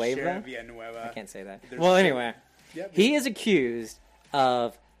 Villanueva? Villanueva. I can't say that. Well, anyway, he is accused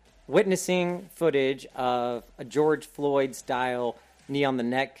of witnessing footage of a George Floyd-style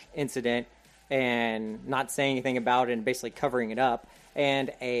knee-on-the-neck incident and not saying anything about it and basically covering it up.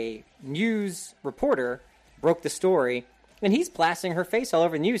 And a news reporter broke the story, and he's blasting her face all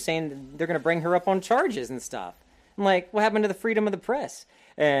over the news, saying they're going to bring her up on charges and stuff. I'm like, what happened to the freedom of the press?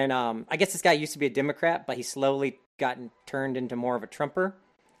 And I guess this guy used to be a Democrat, but he slowly gotten turned into more of a Trumper.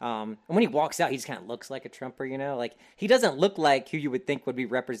 And when he walks out, he just kind of looks like a Trumper, you know? Like, he doesn't look like who you would think would be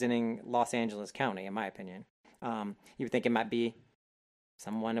representing Los Angeles County, in my opinion. You would think it might be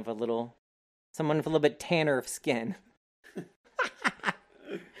someone with a little bit tanner of skin.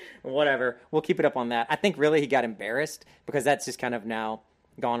 Whatever. We'll keep it up on that. I think really he got embarrassed because that's just kind of now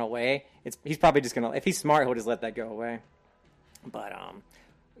gone away. He's probably just going to, if he's smart, he'll just let that go away. But,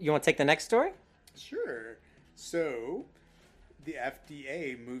 you want to take the next story? Sure. So, the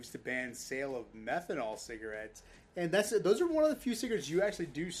FDA moves to ban sale of methanol cigarettes, and those are one of the few cigarettes you actually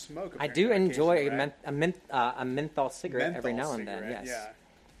do smoke. I do enjoy a menthol cigarette every now and then. Yes. Yeah.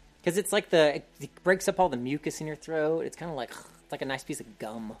 Because it's like it breaks up all the mucus in your throat. It's kind of like it's like a nice piece of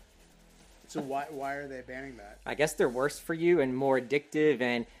gum. So why are they banning that? I guess they're worse for you and more addictive,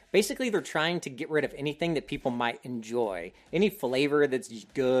 and basically they're trying to get rid of anything that people might enjoy. Any flavor that's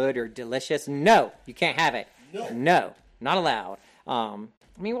good or delicious. No, you can't have it. No, not allowed. I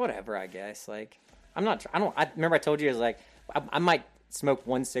mean, whatever, I guess. Like, I remember I told you, I was like, I might smoke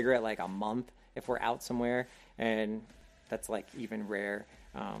one cigarette like a month if we're out somewhere, and that's like even rare.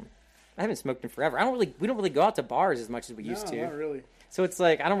 I haven't smoked in forever. We don't really go out to bars as much as we used to. No, not really. So it's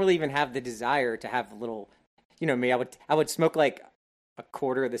like I don't really even have the desire to have a little, you know me. I would smoke like a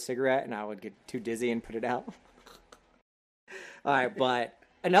quarter of the cigarette and I would get too dizzy and put it out. All right, but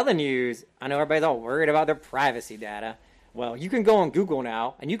in other news, I know everybody's all worried about their privacy data. Well, you can go on Google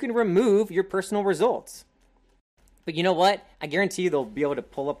now and you can remove your personal results. But you know what? I guarantee you they'll be able to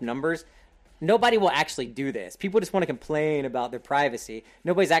pull up numbers. Nobody will actually do this. People just want to complain about their privacy.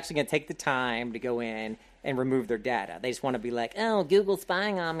 Nobody's actually going to take the time to go in and remove their data. They just want to be like, oh, Google's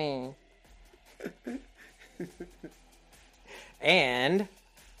spying on me. And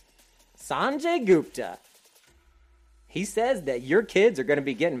Sanjay Gupta, he says that your kids are going to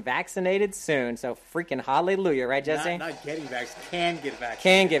be getting vaccinated soon. So freaking hallelujah, right, Jesse? Not getting vaccinated. Can get vaccinated.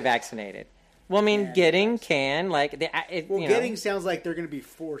 Can get vaccinated. Well, I mean, getting sounds like they're going to be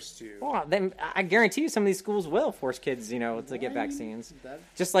forced to. Well, then I guarantee you some of these schools will force kids, to get vaccines.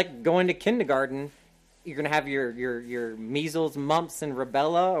 Just like going to kindergarten, you're going to have your measles, mumps, and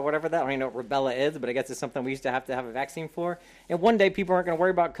rubella, or whatever that. I don't even know what rubella is, but I guess it's something we used to have a vaccine for. And one day people aren't going to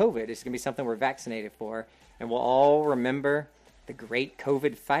worry about COVID. It's going to be something we're vaccinated for. And we'll all remember the great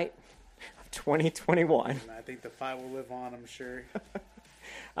COVID fight of 2021. And I think the fight will live on, I'm sure.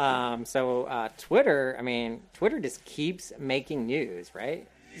 Twitter just keeps making news, right?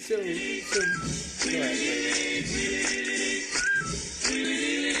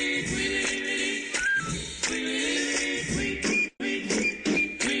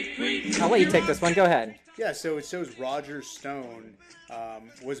 I'll let you take this one. Go ahead. Yeah, so it shows Roger Stone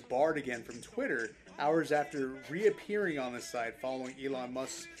was barred again from Twitter hours after reappearing on the site following Elon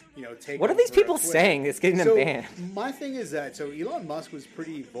Musk's, take. What are these people saying that's getting them banned? My thing is that Elon Musk was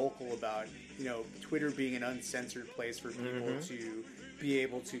pretty vocal about Twitter being an uncensored place for people to be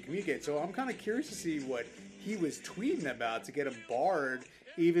able to communicate. So I'm kind of curious to see what he was tweeting about to get him barred,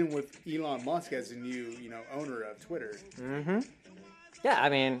 even with Elon Musk as the new owner of Twitter. Mm-hmm. Yeah, I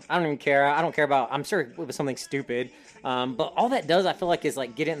mean, I don't even care. I don't care about. I'm sure it was something stupid, but all that does, I feel like, is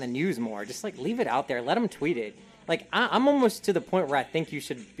like get it in the news more. Just like leave it out there. Let them tweet it. Like I'm almost to the point where I think you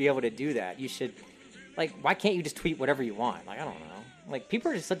should be able to do that. You should, like, why can't you just tweet whatever you want? Like, I don't know. Like, people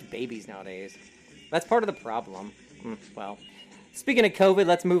are just such babies nowadays. That's part of the problem. Well, speaking of COVID,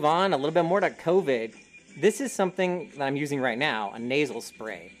 let's move on a little bit more to COVID. This is something that I'm using right now, a nasal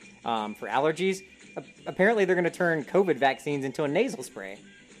spray for allergies. Apparently, they're going to turn COVID vaccines into a nasal spray,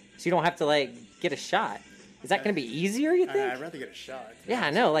 so you don't have to get a shot. Is that going to be easier? You think? I'd rather get a shot. Yeah, I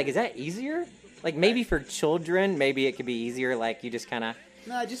know. Like, is that easier? Like, maybe for children, maybe it could be easier. Like, you just kind of.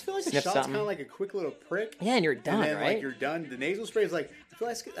 No, I just feel like a shot's kind of like a quick little prick. Yeah, and you're done, and then, right? You're done. The nasal spray is like, I feel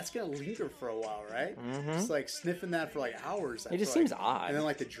like that's going to linger for a while, right? Mm-hmm. Just sniffing that for hours. It just seems odd. And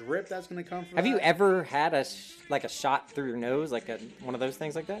then the drip that's going to come from Have you ever had a shot through your nose, one of those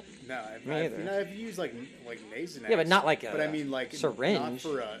things like that? No, Me either. I've used Nasonex. Yeah, but not like But I mean syringe. Not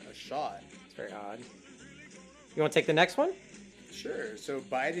for a shot. It's very odd. You want to take the next one? Sure. So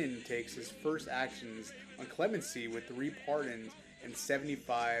Biden takes his first actions on clemency with 3 pardons and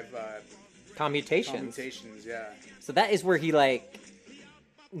 75 commutations. Commutations, yeah. So that is where he kind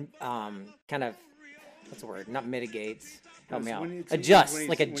of, what's the word? Not mitigates. Help me out.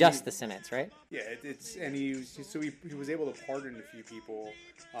 Adjust the sentence, right? Yeah, and he was able to pardon a few people,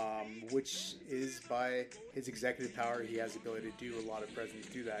 which is by his executive power. He has the ability to do. A lot of presidents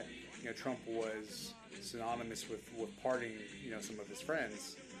do that. Trump was synonymous with pardoning some of his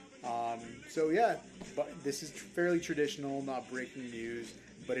friends. But this is fairly traditional, not breaking news,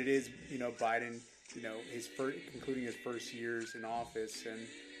 but it is Biden concluding his first years in office, and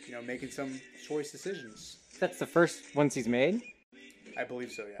making some choice decisions. That's the first ones he's made? I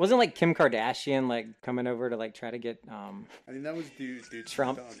believe so, yeah. Wasn't like Kim Kardashian like coming over to like try to get I think that was due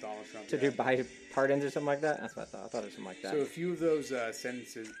Trump Donald Trump to do pardons or something like that? That's what I thought. I thought it was something like that. So a few of those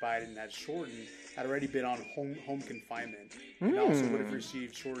sentences Biden had shortened had already been on home confinement and also would have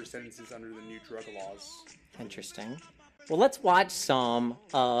received shorter sentences under the new drug laws. Interesting. Well, let's watch some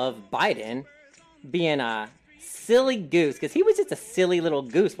of Biden being a silly goose, because he was just a silly little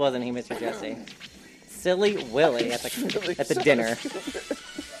goose, wasn't he, Mr. Jesse? Silly Willy at the dinner. Just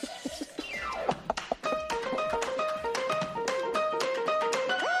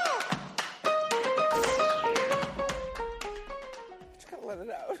gotta let it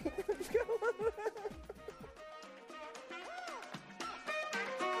out. Just gotta let it out.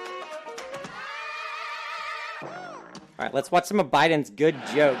 All right, let's watch some of Biden's good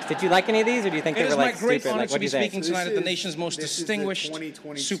jokes. Did you like any of these, or do you think they were like stupid? It is my great honor to be speaking tonight at the nation's most This distinguished. is the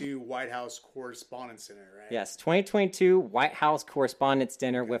 2022 White House Correspondents' Dinner, right? Yes, 2022 White House Correspondents'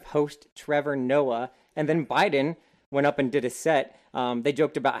 Dinner with host Trevor Noah, and then Biden went up and did a set. They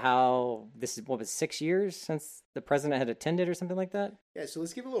joked about how this is, 6 years since the president had attended or something like that? Yeah, so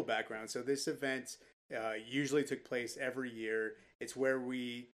let's give a little background. So this event usually took place every year. It's where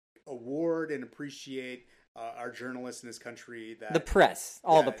we award and appreciate our journalists in this country. The press,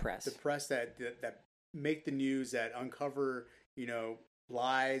 the press. The press that make the news, that uncover,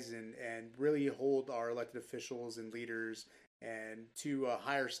 lies and really hold our elected officials and leaders and to a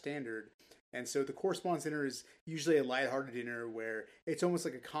higher standard. And so the Correspondents' Dinner is usually a lighthearted dinner where it's almost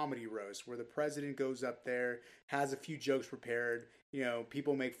like a comedy roast, where the president goes up there, has a few jokes prepared,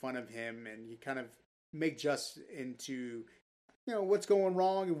 people make fun of him, and you kind of make justice into, what's going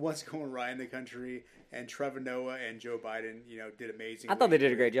wrong and what's going right in the country. And Trevor Noah and Joe Biden, did amazing. I thought they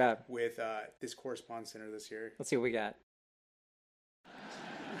did a great job with this Correspondents' Dinner this year. Let's see what we got.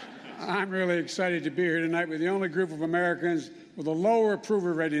 I'm really excited to be here tonight with the only group of Americans with a lower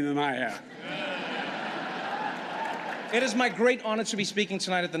approval rating than I have. It is my great honor to be speaking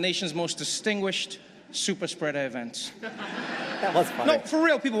tonight at the nation's most distinguished super spreader event. That was funny. No, for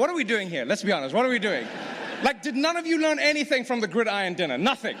real, people, what are we doing here? Let's be honest, what are we doing? Like, did none of you learn anything from the Gridiron Dinner?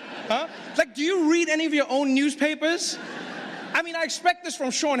 Nothing, huh? Like, do you read any of your own newspapers? I mean, I expect this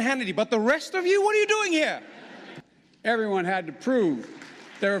from Sean Hannity, but the rest of you, what are you doing here? Everyone had to prove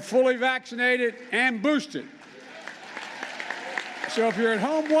they were fully vaccinated and boosted. So if you're at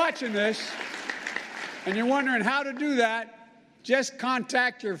home watching this and you're wondering how to do that, just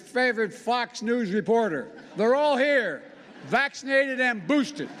contact your favorite Fox News reporter. They're all here, vaccinated and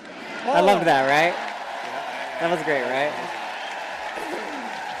boosted. I love that, right? That was great, right?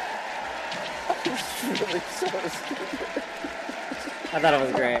 I thought it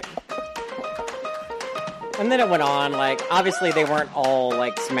was great. And then it went on, obviously they weren't all,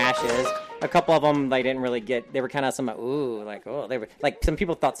 smashes. A couple of them, they didn't really get, they were kind of some, they were, some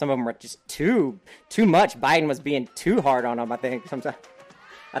people thought some of them were just too much. Biden was being too hard on them, I think, sometimes.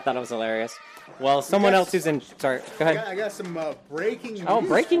 I thought it was hilarious. Well, someone else who's in, sorry, go ahead. I got some breaking news. Oh,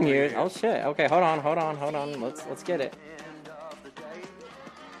 breaking news. Oh, shit. Okay, hold on. Let's get it.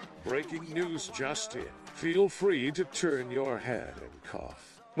 Breaking news just in. Feel free to turn your head and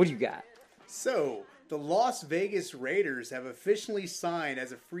cough. What do you got? So, the Las Vegas Raiders have officially signed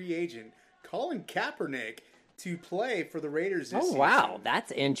as a free agent Colin Kaepernick to play for the Raiders this season. Wow,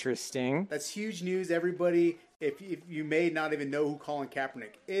 that's interesting. That's huge news, everybody. If you may not even know who Colin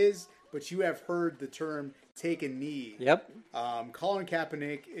Kaepernick is, but you have heard the term take a knee. Yep. Colin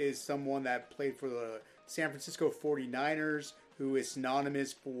Kaepernick is someone that played for the San Francisco 49ers, who is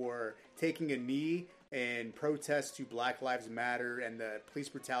synonymous for taking a knee in protest to Black Lives Matter and the police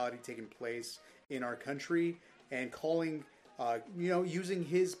brutality taking place in our country, and calling, using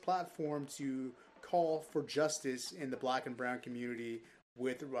his platform to call for justice in the Black and Brown community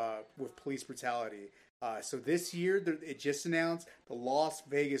with police brutality. So this year, it just announced the Las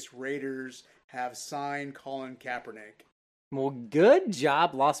Vegas Raiders have signed Colin Kaepernick. Well, good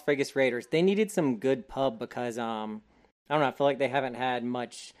job, Las Vegas Raiders. They needed some good pub because, I don't know, I feel like they haven't had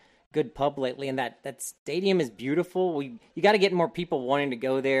much good pub lately. And that stadium is beautiful. You got to get more people wanting to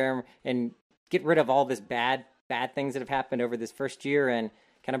go there and get rid of all this bad things that have happened over this first year and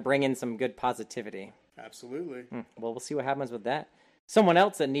kind of bring in some good positivity. Absolutely. Well, we'll see what happens with that. Someone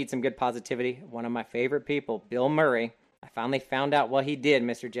else that needs some good positivity, one of my favorite people, Bill Murray. I finally found out what he did,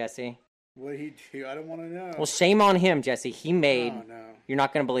 Mr. Jesse. What did he do? I don't want to know. Well, shame on him, Jesse. He made, Oh, no. You're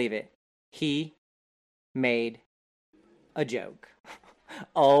not going to believe it. He made a joke.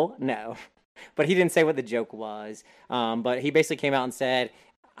 Oh, no. But he didn't say what the joke was. But he basically came out and said,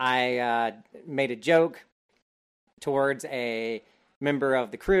 I made a joke towards a member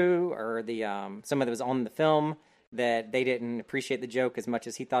of the crew or the someone that was on the film that they didn't appreciate the joke as much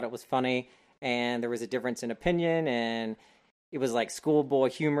as he thought it was funny, and there was a difference in opinion, and it was like schoolboy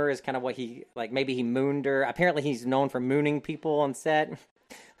humor is kind of what he, like, maybe he mooned her. Apparently he's known for mooning people on set.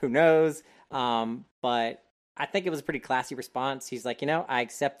 Who knows? But I think it was a pretty classy response. He's like, I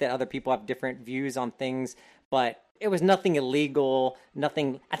accept that other people have different views on things, but it was nothing illegal,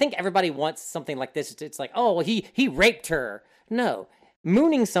 nothing. I think everybody wants something like this. It's like, oh, he raped her. No.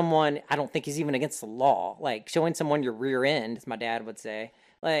 Mooning someone, I don't think is even against the law. Like, showing someone your rear end, as my dad would say.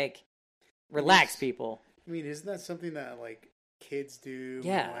 Like, relax, people. I mean, isn't that something that, like, kids do?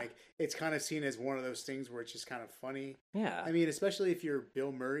 Yeah. Like, it's kind of seen as one of those things where it's just kind of funny. Yeah. I mean, especially if you're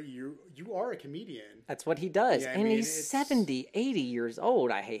Bill Murray, you are a comedian. That's what he does. Yeah, and he's 70, 80 years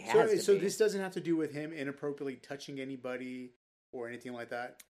old. So this doesn't have to do with him inappropriately touching anybody or anything like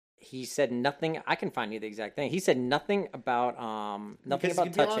that? He said nothing. I can find you the exact thing. He said nothing about Because about to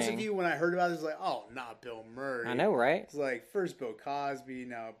be touching. honest with you, when I heard about it, it's like, oh, not Bill Murray. I know, right? It's like first Bill Cosby,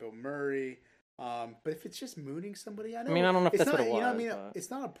 now Bill Murray. But if it's just mooning somebody, I I mean, I don't know if it's that's not, what it You know what I was, mean? but- It's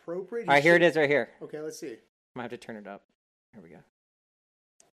not appropriate. All right, here it is right here. Okay, let's see. Might have to turn it up. Here we go.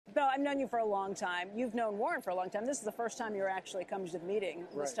 Bill, I've known you for a long time. You've known Warren for a long time. This is the first time you're actually coming to the meeting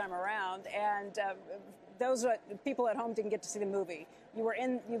this Right. time around. And those people at home didn't get to see the movie. You were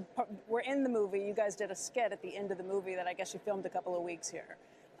in the movie. You guys did a skit at the end of the movie that I guess you filmed a couple of weeks here.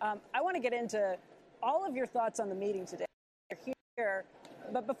 I want to get into all of your thoughts on the meeting today. You're here.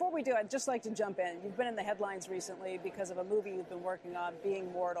 But before we do, I'd just like to jump in. You've been in the headlines recently because of a movie you've been working on, Being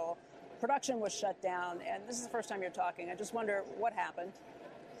Mortal. Production was shut down, and this is the first time you're talking. I just wonder what happened.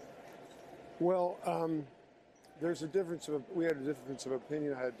 Well, there's a difference of, we had a difference of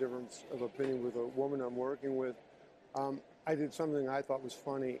opinion. I had a difference of opinion with a woman I'm working with. I did something I thought was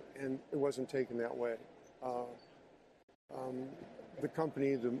funny, and it wasn't taken that way. The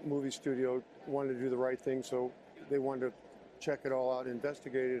company, the movie studio, wanted to do the right thing, so they wanted to check it all out,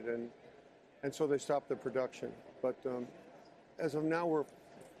 investigate it, and so they stopped the production. But as of now, we're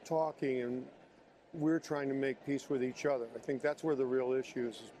talking, and we're trying to make peace with each other. I think that's where the real issue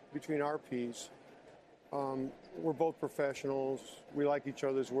is between our peace. We're both professionals. We like each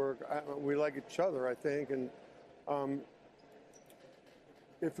other's work. We like each other, I think, and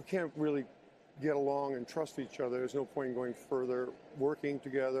if we can't really get along and trust each other, there's no point in going further working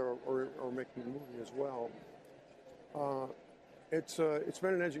together or making a movie as well. It's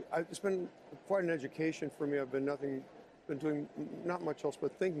been quite an education for me. I've been doing not much else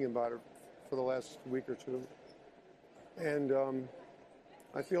but thinking about it for the last week or two, and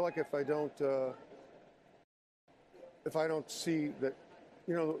I feel like if I don't see that,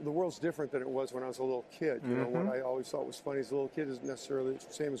 the world's different than it was when I was a little kid. What I always thought was funny as a little kid isn't necessarily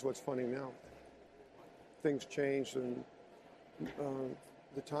the same as what's funny now. Things change and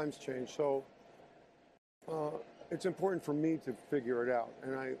the times change. So it's important for me to figure it out.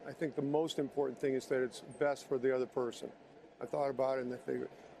 And I think the most important thing is that it's best for the other person. I thought about it and I figured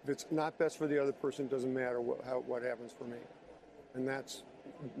if it's not best for the other person, it doesn't matter what happens for me. And that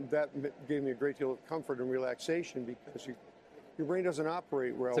gave me a great deal of comfort and relaxation because your brain doesn't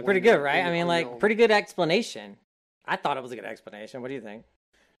operate well. So pretty good, right? I mean, like, pretty good explanation. I thought it was a good explanation. What do you think?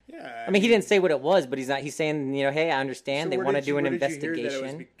 Yeah. I mean, he didn't say what it was, but he's saying, hey, I understand. They want to do an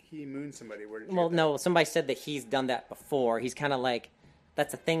investigation. He mooned somebody. Where did you Well, hear that? no, somebody said that he's done that before. He's kind of like,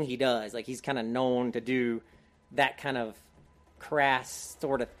 that's a thing he does. Like, he's kind of known to do that kind of crass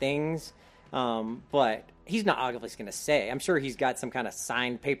sort of things. But he's not obviously going to say. I'm sure he's got some kind of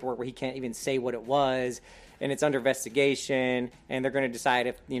signed paperwork where he can't even say what it was, and it's under investigation, and they're going to decide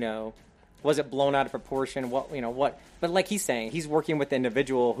if, was it blown out of proportion, what. But like he's saying, he's working with the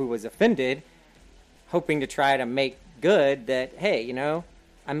individual who was offended, hoping to try to make good that, hey,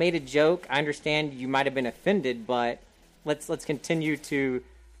 I made a joke. I understand you might have been offended, but let's continue to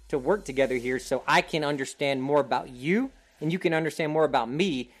work together here so I can understand more about you and you can understand more about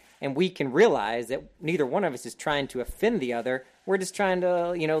me, and we can realize that neither one of us is trying to offend the other. We're just trying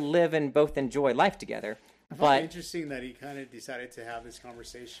to, live and both enjoy life together. I find it interesting that he kind of decided to have this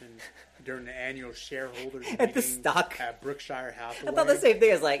conversation during the annual shareholders At the meeting stock. at Berkshire Hathaway. I thought the same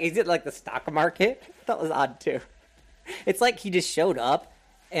thing as is it like the stock market? I thought it was odd too. It's like he just showed up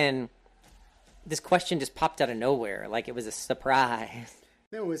and this question just popped out of nowhere, like it was a surprise.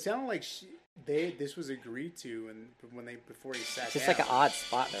 No, it sounded like this was agreed to, and before he sat It's just down. like an odd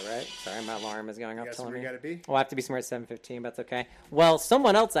spot though, right? Sorry, my alarm is going off. You got Telling somewhere me. you gotta be? Well, I have to be somewhere at 7:15, but that's okay. Well,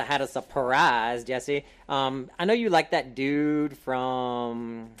 someone else that had a surprise, Jesse. I know you like that dude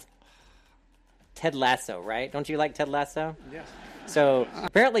from Ted Lasso, right? Don't you like Ted Lasso? Yes. So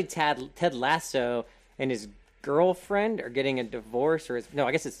apparently Ted Lasso and his girlfriend are getting a divorce, no,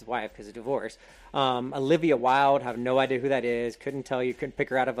 I guess it's his wife because of divorce. Olivia Wilde, have no idea who that is. Couldn't tell you. Couldn't pick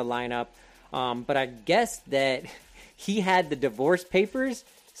her out of a lineup. But I guess that he had the divorce papers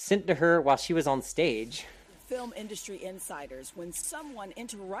sent to her while she was on stage. Film industry insiders when someone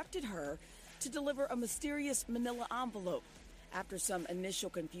interrupted her to deliver a mysterious manila envelope. After some initial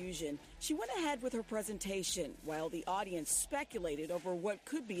confusion, she went ahead with her presentation while the audience speculated over what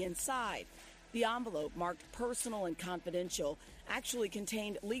could be inside. The envelope, marked personal and confidential, actually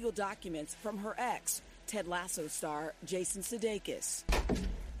contained legal documents from her ex, Ted Lasso star Jason Sudeikis.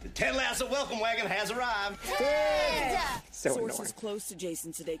 The Ted Lasso welcome wagon has arrived. So Sources annoying. close to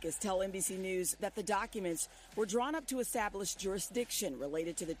Jason Sudeikis tell NBC News that the documents were drawn up to establish jurisdiction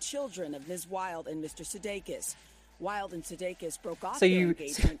related to the children of Ms. Wilde and Mr. Sudeikis. Wilde and Sudeikis broke off So their you,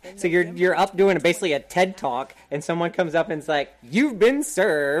 engagement in so you're up doing basically a TED talk, and someone comes up and is like, "You've been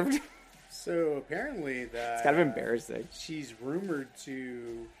served." So apparently that It's kind of embarrassing. She's rumored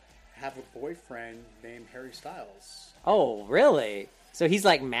to have a boyfriend named Harry Styles. Oh, really? So he's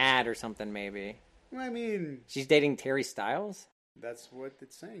like mad or something, maybe. I mean, She's dating Terry Styles? that's what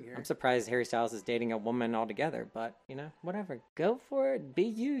it's saying here. I'm surprised Harry Styles is dating a woman altogether, but, you know, whatever. Go for it. Be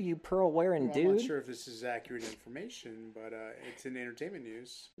you pearl-wearing Well, dude. I'm not sure if this is accurate information, but it's in entertainment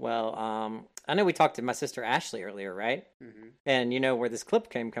news. Well, I know we talked to my sister Ashley earlier, right? Mm-hmm. And you know where this clip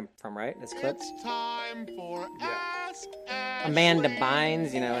come from, right? This clip? It's time for Ask Ashley. Amanda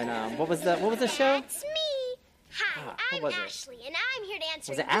Bynes, you know, and what was the show? It's me. Hi, what I'm was it? Ashley, and I'm here to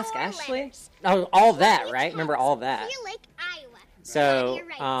answer Was it Ask your Ashley? letters. Oh, all that, right? Remember all that? Feel like Iowa. So, You're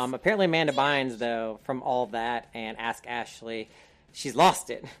right. apparently Amanda Bynes, though, from all that and Ask Ashley, she's lost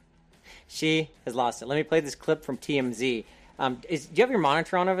it. She has lost it. Let me play this clip from TMZ. Do you have your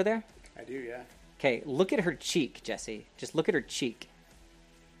monitor on over there? I do, yeah. Okay, look at her cheek, Jesse. Just look at her cheek.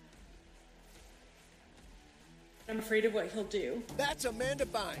 I'm afraid of what he'll do. That's Amanda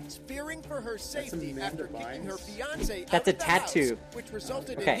Bynes, fearing for her safety after kicking her fiance That's out a of the tattoo. house, which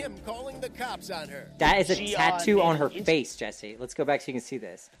resulted Okay. in him calling the cops on her. That is a She, tattoo on made her an face, Jesse. Let's go back so you can see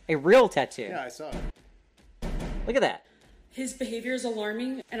this. A real tattoo. Yeah, I saw it. Look at that. His behavior is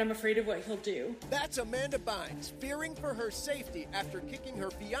alarming, and I'm afraid of what he'll do. That's Amanda Bynes, fearing for her safety after kicking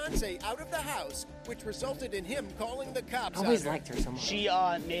her fiance out of the house, which resulted in him calling the cops I always on her. liked her so much. She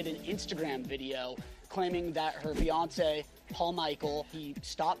made an Instagram video claiming that her fiance, Paul Michael, he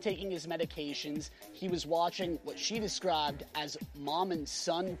stopped taking his medications. He was watching what she described as mom and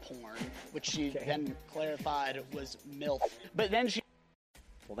son porn, which she then clarified was MILF. But then she...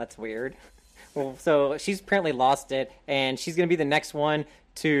 Well, that's weird. Well, so she's apparently lost it, and she's going to be the next one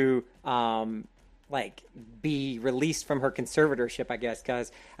to, be released from her conservatorship, I guess,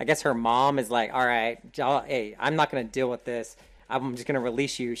 because I guess her mom is like, all right, hey, I'm not going to deal with this. I'm just going to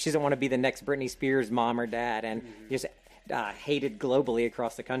release you. She doesn't want to be the next Britney Spears mom or dad, and just hated globally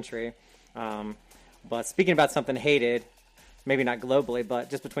across the country. But speaking about something hated, maybe not globally, but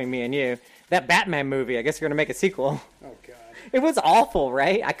just between me and you, that Batman movie, I guess you're going to make a sequel. Oh, God. It was awful,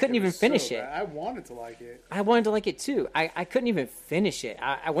 right? I couldn't It even was finish so it. bad. I wanted to like it. I wanted to like it too. I couldn't even finish it.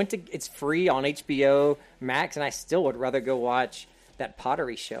 I went to, it's free on HBO Max, and I still would rather go watch that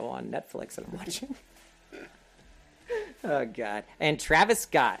pottery show on Netflix that I'm watching. Oh, God. And Travis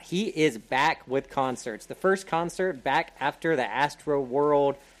Scott, he is back with concerts. The first concert back after the Astro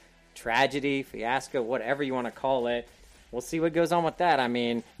World tragedy, fiasco, whatever you want to call it. We'll see what goes on with that. I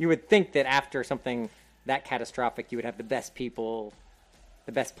mean, you would think that after something that catastrophic, you would have the best people,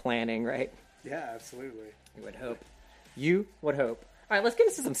 the best planning, right? Yeah, absolutely. You would hope. You would hope. All right, let's get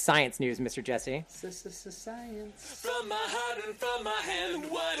into some science news, Mr. Jesse. Science. From my heart and from my hand,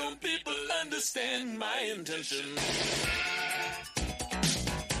 why don't people understand my intention?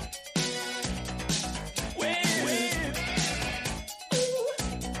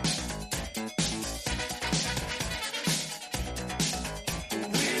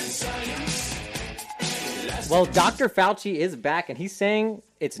 Well, Dr. Fauci is back, and he's saying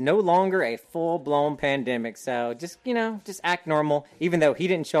it's no longer a full-blown pandemic. So just act normal, even though he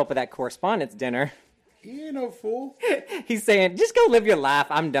didn't show up at that correspondence dinner. He ain't no fool. He's saying, just go live your life.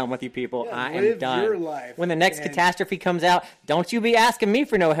 I'm done with you people. Yeah, I am live done. your life. When the next And- catastrophe comes out, don't you be asking me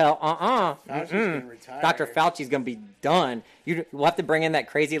for no help. Fauci's gonna retire. Dr. Fauci's going to be done. We'll have to bring in that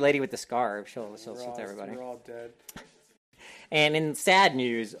crazy lady with the scarf. She'll tell everybody. We're all dead. And in sad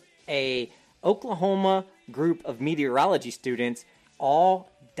news, a Oklahoma group of meteorology students all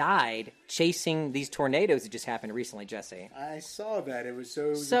died chasing these tornadoes that just happened recently, Jesse. I saw that. It was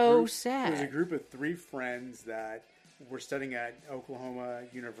so sad. It was a group of 3 friends that were studying at Oklahoma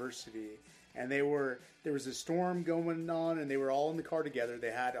University, and there was a storm going on, and they were all in the car together.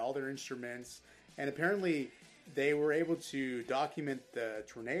 They had all their instruments, and apparently they were able to document the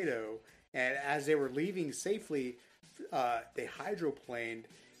tornado, and as they were leaving safely, they hydroplaned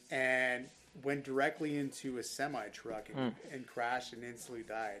and went directly into a semi truck and crashed and instantly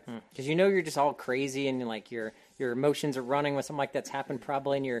died. Because you're just all crazy and like your emotions are running when something like that's happened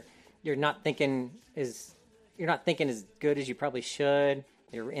probably, and you're not thinking as good as you probably should.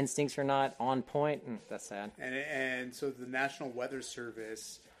 Your instincts are not on point, and that's sad. And so the National Weather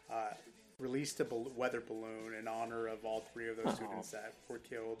Service released a weather balloon in honor of all 3 of those students that were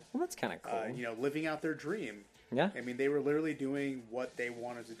killed. Well, that's kind of cool. Living out their dream. Yeah. I mean, they were literally doing what they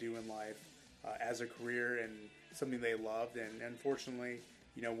wanted to do in life as a career and something they loved. And unfortunately,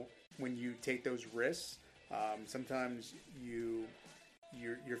 when you take those risks, sometimes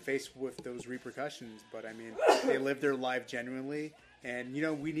you're faced with those repercussions. But I mean, they live their life genuinely. And,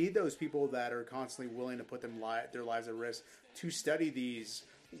 we need those people that are constantly willing to put their lives at risk to study these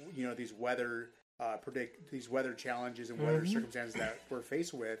weather challenges and weather circumstances that we're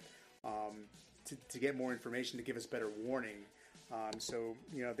faced with, to get more information, to give us better warning. So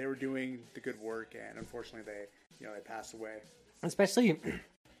they were doing the good work, and unfortunately they passed away. Especially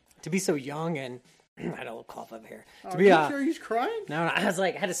to be so young, and I had a little cough up here. Are you sure he's crying? No, I was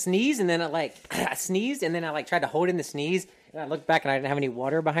like, I had to sneeze, and then I sneezed, and then I tried to hold in the sneeze, and I looked back, and I didn't have any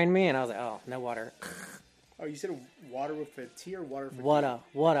water behind me, and I was like, oh, no water. Oh, you said water with a T or water with a T?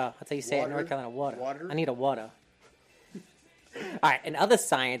 Water. That's how you say it in North Carolina. Water. I need a water. All right, in other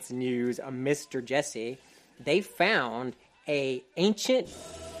science news, Mr. Jesse, they found a ancient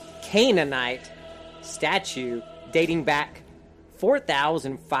Canaanite statue dating back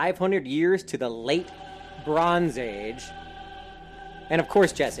 4,500 years to the late Bronze Age. And of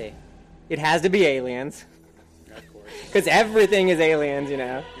course, Jesse, it has to be aliens. Because everything is aliens,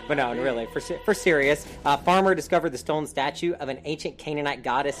 But no, really, for serious. A farmer discovered the stone statue of an ancient Canaanite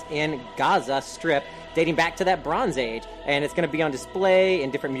goddess in Gaza Strip dating back to that Bronze Age. And it's going to be on display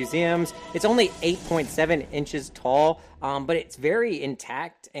in different museums. It's only 8.7 inches tall, but it's very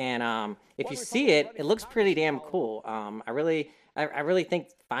intact. And if you see it, it looks pretty damn cool. I really think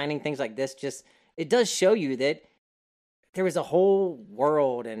finding things like this it does show you that there was a whole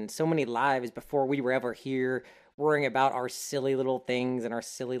world and so many lives before we were ever here, worrying about our silly little things and our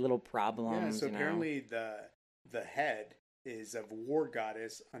silly little problems. Yeah, so apparently the head is of war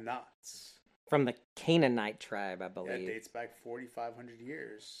goddess Anat. From the Canaanite tribe, I believe. That dates back 4,500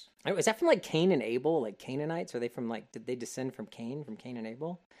 years. Oh, is that from like Cain and Abel, like Canaanites? Are they from did they descend from Cain and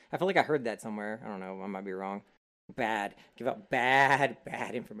Abel? I feel like I heard that somewhere. I don't know. I might be wrong. Give out bad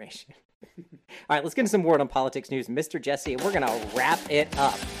information. All right, let's get into some word on politics news. Mr. Jesse, and we're going to wrap it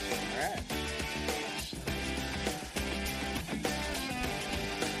up. All right.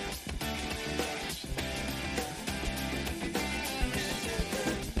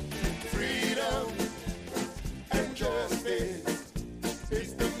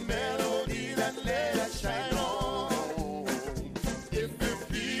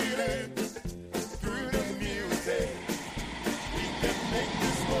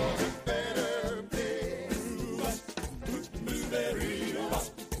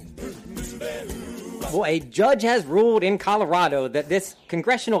 Well, a judge has ruled in Colorado that this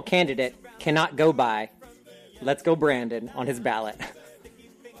congressional candidate cannot go by "Let's Go Brandon" on his ballot.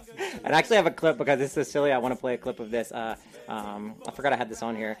 And I actually have a clip because this is silly. I want to play a clip of this. I forgot I had this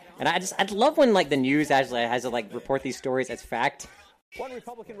on here. And I'd love when the news actually has to report these stories as fact. One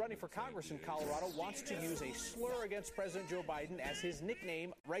Republican running for Congress in Colorado wants to use a slur against President Joe Biden as his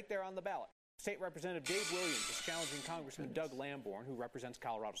nickname right there on the ballot. State Representative Dave Williams is challenging Congressman Doug Lamborn, who represents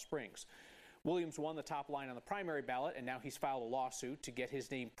Colorado Springs. Williams won the top line on the primary ballot, and now he's filed a lawsuit to get his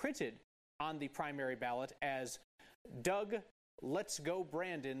name printed on the primary ballot as Doug Let's Go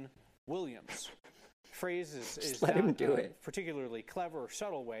Brandon Williams. Phrase is let him do it. Particularly clever or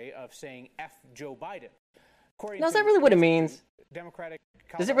subtle way of saying F Joe Biden. Now, is that really what it means? Democratic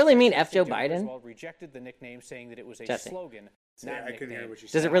Does it really mean F Joe Biden? Rejected the nickname, saying that it was a slogan. Yeah, I couldn't hear what you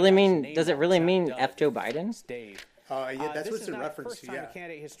said. Does it really mean F Joe Biden? Dave. Yeah, that's what's in reference to. Yeah. A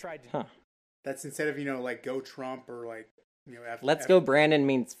candidate has tried to. That's instead of Go Trump or F. Let's Go Brandon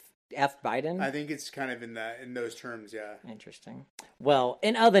means F Biden. I think it's kind of in those terms. Yeah. Interesting. Well,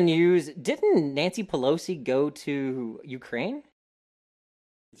 in other news, didn't Nancy Pelosi go to Ukraine?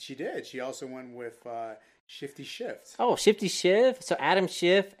 She did. She also went with Shifty Schiff. Oh, Shifty Schiff. So Adam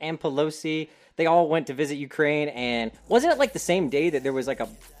Schiff and Pelosi, they all went to visit Ukraine, and wasn't it the same day that there was a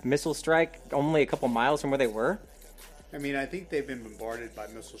missile strike only a couple miles from where they were? I mean, I think they've been bombarded by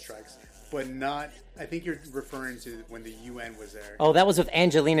missile strikes, but not. I think you're referring to when the UN was there. Oh, that was with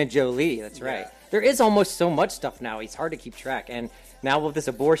Angelina Jolie. That's right. There is almost so much stuff now. It's hard to keep track. And now with this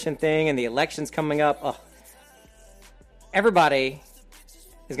abortion thing and the elections coming up, everybody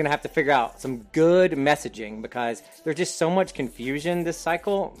is going to have to figure out some good messaging because there's just so much confusion this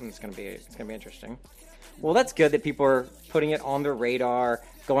cycle. It's going to be interesting. Well, that's good that people are putting it on their radar,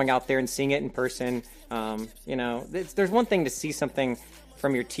 going out there and seeing it in person. There's one thing to see something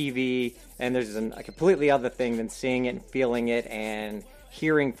from your TV, and there's a completely other thing than seeing it and feeling it and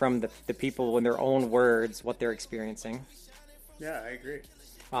hearing from the people in their own words what they're experiencing. Yeah, I agree.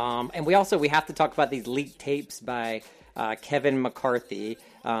 And we have to talk about these leaked tapes by Kevin McCarthy.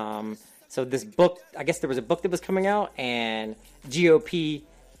 So this book, I guess there was a book that was coming out, and GOP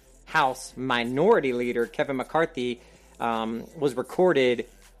House Minority Leader Kevin McCarthy was recorded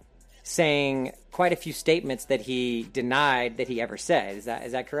saying quite a few statements that he denied that he ever said. Is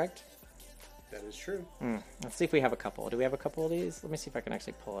that correct? That is true. Let's see if we have a couple. Do we have a couple of these? Let me see if I can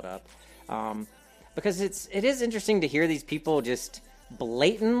actually pull it up. Because it is interesting to hear these people just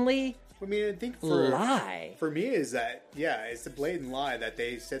blatantly I think lie. For me is that, it's a blatant lie that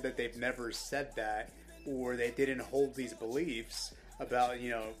they said that they've never said that, or they didn't hold these beliefs about,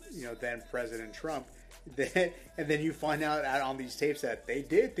 then President Trump. And then you find out on these tapes that they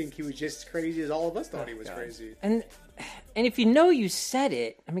did think he was just crazy as all of us thought he was crazy. And if you said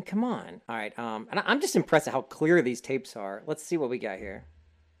it, I mean, come on. All right. And I'm just impressed at how clear these tapes are. Let's see what we got here.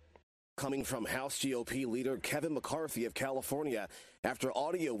 Coming from House GOP leader Kevin McCarthy of California after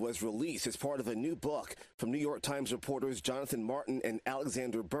audio was released as part of a new book from New York Times reporters Jonathan Martin and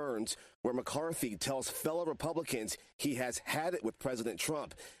Alexander Burns, where McCarthy tells fellow Republicans he has had it with President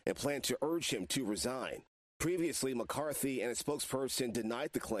Trump and planned to urge him to resign. Previously, McCarthy and a spokesperson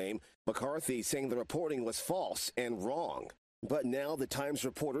denied the claim, McCarthy saying the reporting was false and wrong. But now the Times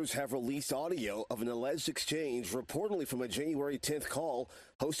reporters have released audio of an alleged exchange reportedly from a January 10th call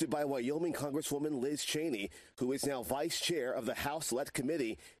hosted by Wyoming Congresswoman Liz Cheney, who is now vice chair of the House Select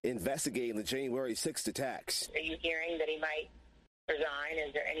Committee investigating the January 6th attacks. Are you hearing that he might resign?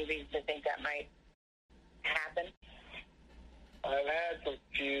 Is there any reason to think that might happen? I've had some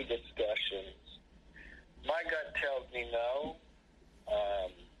few discussions. My gut tells me no.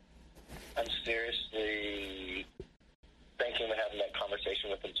 I'm seriously thinking of having that conversation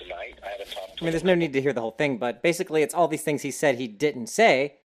with him tonight. I haven't talked to him. I mean, there's no need to hear the whole thing, but basically it's all these things he said he didn't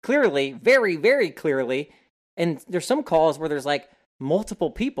say, clearly, very, very clearly, and there's some calls where there's, like, multiple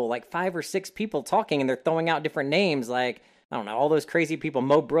people, like 5 or 6 people talking, and they're throwing out different names, like, I don't know, all those crazy people,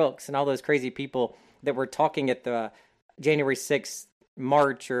 Mo Brooks, and all those crazy people that were talking at the January 6th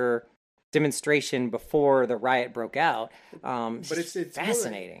march or demonstration before the riot broke out. But it's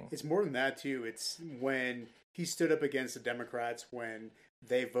fascinating. It's more than that, too. It's when he stood up against the Democrats when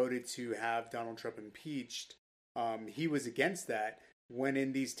they voted to have Donald Trump impeached. He was against that. When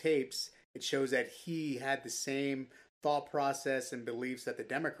in these tapes, it shows that he had the same thought process and beliefs that the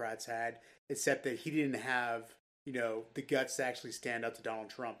Democrats had, except that he didn't have, the guts to actually stand up to Donald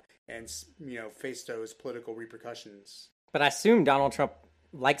Trump and, face those political repercussions. But I assume Donald Trump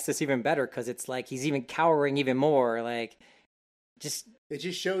likes this even better because it's like he's even cowering even more. Like, it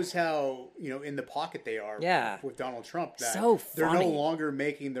just shows how, in the pocket they are with Donald Trump. That so they're funny. no longer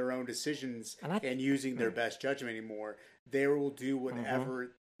making their own decisions and using their best judgment anymore. They will do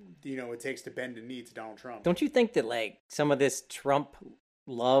whatever, it takes to bend the knee to Donald Trump. Don't you think that, like, some of this Trump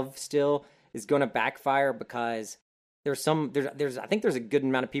love still is going to backfire because I think there's a good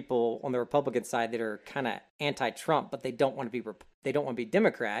amount of people on the Republican side that are kind of anti-Trump, but they don't want to be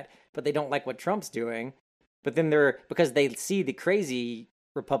Democrat, but they don't like what Trump's doing. But then because they see the crazy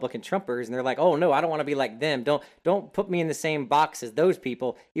Republican Trumpers and they're like, oh no, I don't want to be like them. Don't put me in the same box as those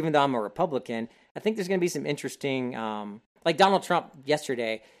people, even though I'm a Republican. I think there's going to be some interesting, like Donald Trump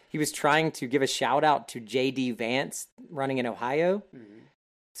yesterday, he was trying to give a shout out to J.D. Vance running in Ohio,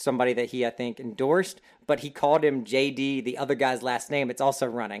 somebody that he, I think, endorsed, but he called him J.D., the other guy's last name. It's also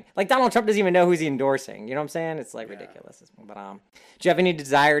running. Like, Donald Trump doesn't even know who's he endorsing. You know what I'm saying? It's, like, ridiculous. But do you have any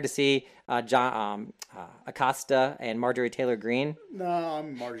desire to see Acosta and Marjorie Taylor Greene? No,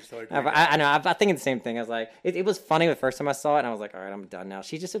 I'm Marjorie Taylor Greene. I know. I'm thinking the same thing. I was like, it was funny the first time I saw it, and I was like, all right, I'm done now.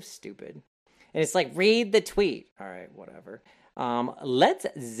 She's just so stupid. And it's like, read the tweet. All right, whatever. Let's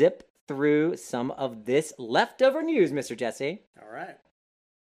zip through some of this leftover news, Mr. Jesse. All right.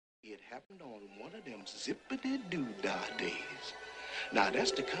 It happened on one of them zippity-doo-dah days. Now,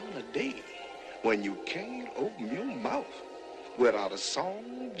 that's the kind of day when you can't open your mouth without a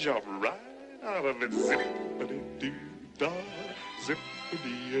song jump right out of it. Zippity-doo-dah,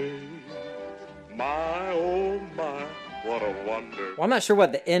 zippity-yay. My, oh my, what a wonder. Well, I'm not sure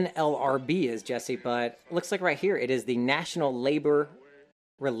what the NLRB is, Jesse, but it looks like right here it is the National Labor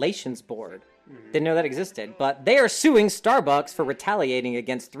Relations Board. Didn't know that existed. But they are suing Starbucks for retaliating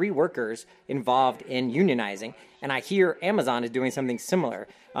against 3 workers involved in unionizing. And I hear Amazon is doing something similar,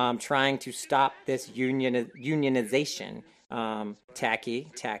 trying to stop this unionization. Tacky.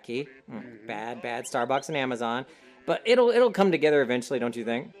 Bad. Starbucks and Amazon. But it'll come together eventually, don't you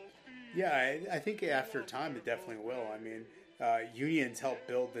think? Yeah, I think after time it definitely will. I mean, unions help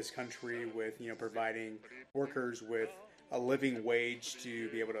build this country with, providing workers with a living wage to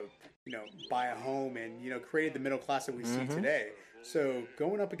be able to, buy a home and, create the middle class that we see today. So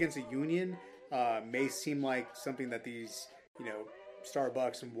going up against a union may seem like something that these,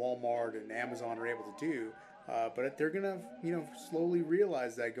 Starbucks and Walmart and Amazon are able to do. But they're going to, slowly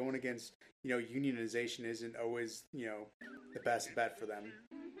realize that going against, unionization isn't always, the best bet for them.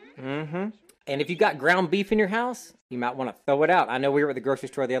 And if you got ground beef in your house, you might want to throw it out. I know we were at the grocery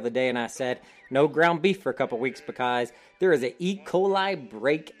store the other day and I said, no ground beef for a couple weeks because there is an E. coli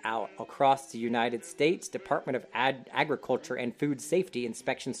breakout across the United States. Department of Agriculture and Food Safety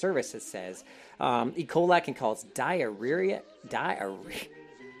Inspection Services says E. coli can cause diarrhea,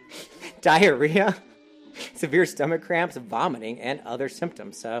 severe stomach cramps, vomiting, and other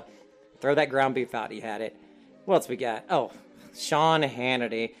symptoms. So throw that ground beef out. You had it. What else we got? Oh, Sean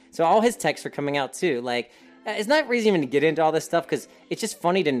Hannity. So all his texts are coming out too. Like, it's not reason even to get into all this stuff because it's just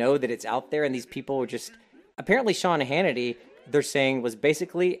funny to know that it's out there and these people are just... Apparently Sean Hannity, they're saying, was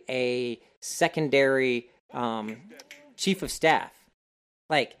basically a secondary chief of staff.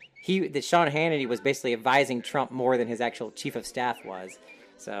 Like, that Sean Hannity was basically advising Trump more than his actual chief of staff was.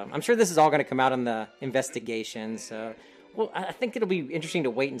 So I'm sure this is all going to come out in the investigation. So... Well, I think it'll be interesting to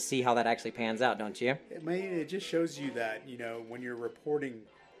wait and see how that actually pans out, don't you? It just shows you that, when you're reporting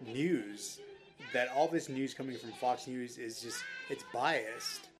news, that all this news coming from Fox News is just, it's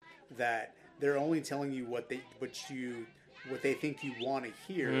biased. That they're only telling you what they think you want to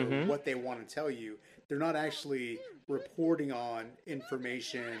hear, or what they want to tell you. They're not actually reporting on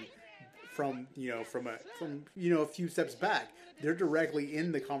information from a few steps back. They're directly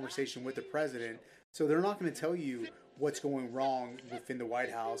in the conversation with the president, so they're not going to tell you what's going wrong within the White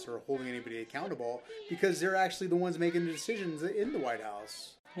House or holding anybody accountable because they're actually the ones making the decisions in the White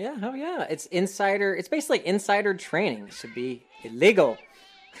House. Yeah, oh yeah. It's basically insider training. It should be illegal.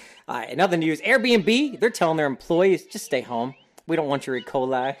 All right, in other news, Airbnb, they're telling their employees, just stay home. We don't want your E.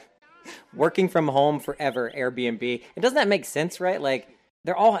 coli. Working from home forever, Airbnb. And doesn't that make sense, right? Like,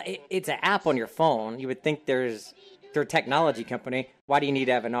 it's an app on your phone. You would think they're a technology company. Why do you need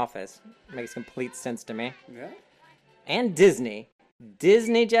to have an office? It makes complete sense to me. Yeah. And Disney,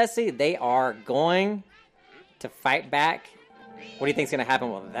 Jesse, they are going to fight back. What do you think is going to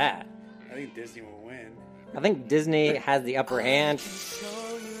happen with that? I think Disney will win. I think Disney has the upper hand.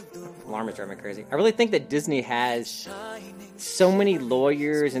 Alarm is driving me crazy. I really think that Disney has so many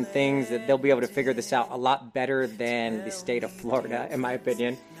lawyers and things that they'll be able to figure this out a lot better than the state of Florida, in my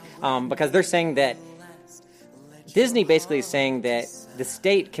opinion. Because they're saying that Disney basically is saying that the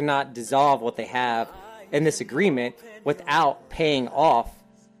state cannot dissolve what they have in this agreement without paying off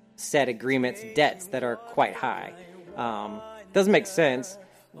said agreement's debts that are quite high. Doesn't make sense.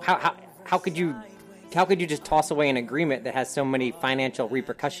 How could you just toss away an agreement that has so many financial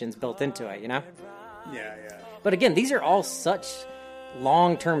repercussions built into it, Yeah. But again, these are all such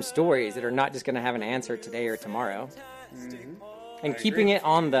long-term stories that are not just going to have an answer today or tomorrow. And keeping it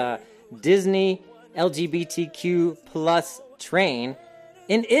on the Disney LGBTQ plus train,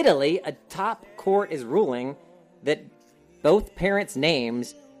 in Italy, a top court is ruling that both parents'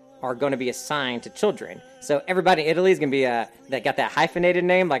 names are going to be assigned to children. So everybody in Italy is going to be that got that hyphenated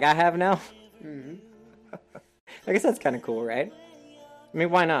name like I have now. I guess that's kind of cool, right? I mean,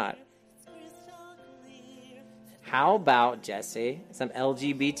 why not? How about, Jesse, some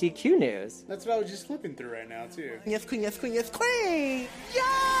LGBTQ news? That's what I was just flipping through right now, too. Yes, queen, yes, queen, yes, queen!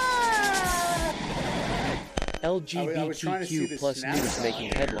 Yeah! LGBTQ plus news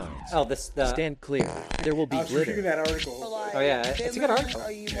making headlines. Oh, Stand clear. There will be I was glitter. reading that article. Oh yeah, it's a good article.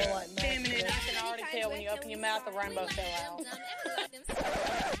 Are you more like feminine? I can already tell when you open your mouth, the rainbow fell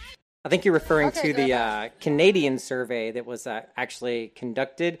out. I think you're referring to the Canadian survey that was actually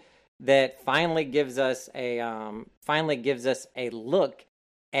conducted that finally gives us a look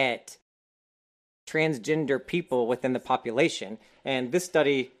at transgender people within the population. And this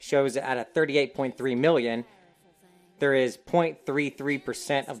study shows that out of 38.3 million, there is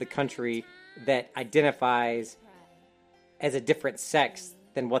 0.33% of the country that identifies as a different sex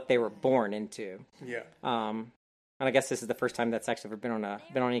than what they were born into. Yeah. And I guess this is the first time that's actually ever been on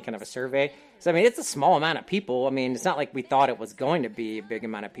any kind of a survey. So I mean, it's a small amount of people. I mean, it's not like we thought it was going to be a big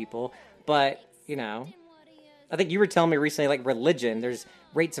amount of people, but I think you were telling me recently, like religion, there's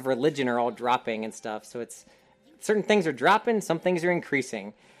rates of religion are all dropping and stuff. So it's certain things are dropping, some things are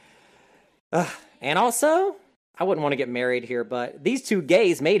increasing. And also, I wouldn't want to get married here, but these two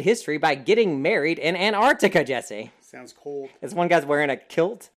gays made history by getting married in Antarctica, Jesse. Sounds cold. This one guy's wearing a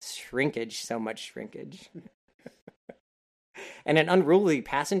kilt. Shrinkage, so much shrinkage. And an unruly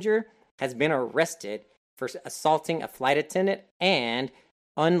passenger has been arrested for assaulting a flight attendant and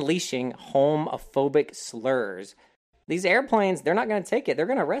unleashing homophobic slurs. These airplanes, they're not going to take it. They're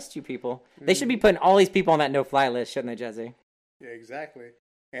going to arrest you people. They should be putting all these people on that no-fly list, shouldn't they, Jesse? Yeah, exactly.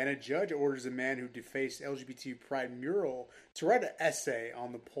 And a judge orders a man who defaced LGBT pride mural to write an essay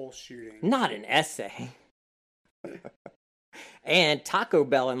on the Pulse shooting. Not an essay. And Taco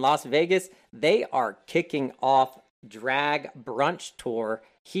Bell in Las Vegas, they are kicking off drag brunch tour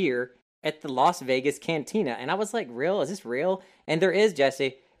here at the Las Vegas Cantina. And I was like, real? Is this real? And there is,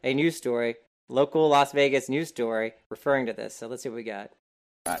 Jesse, a news story, local Las Vegas news story referring to this. So let's see what we got.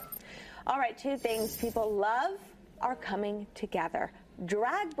 All right, two things people love are coming together.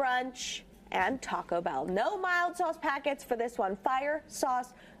 Drag brunch and Taco Bell. No mild sauce packets for this one. Fire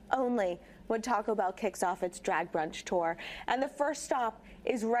sauce only when Taco Bell kicks off its drag brunch tour. And the first stop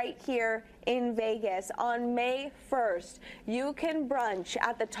is right here in Vegas on May 1st. You can brunch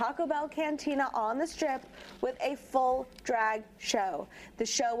at the Taco Bell Cantina on the Strip with a full drag show. The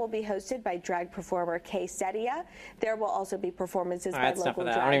show will be hosted by drag performer Kay Sedia. There will also be performances by local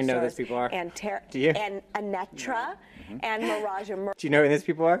drag I don't even know who these stars people are. And Do you? and Anetra and Miraja Do you know who these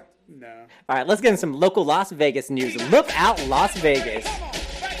people are? No. All right, let's get in some local Las Vegas news. Look out, Las Vegas.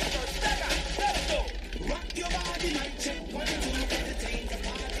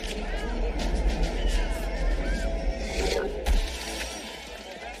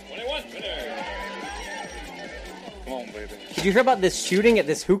 Did you hear about this shooting at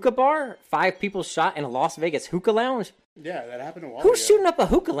this hookah bar? 5 people shot in a Las Vegas hookah lounge? Yeah, that happened a while Who's ago. shooting up a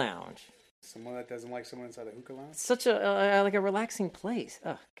hookah lounge? Someone that doesn't like someone inside the hookah lounge? Such a like a relaxing place.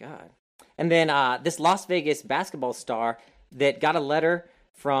 Oh, God. And then this Las Vegas basketball star that got a letter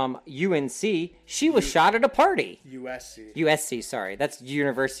from UNC, she was shot at a party. USC, sorry. That's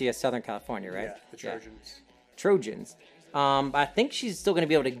University of Southern California, right? Yeah, the Trojans. Trojans. I think she's still going to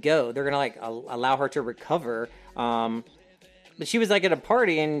be able to go. They're going to like allow her to recover. But she was like at a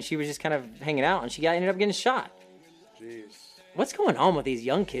party and she was just kind of hanging out and she ended up getting shot. Jeez. What's going on with these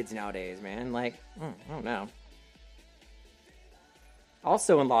young kids nowadays, man? Like, I don't know.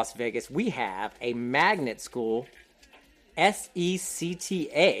 Also in Las Vegas, we have a magnet school,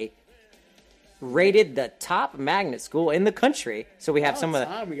 SECTA, rated the top magnet school in the country. So we have some of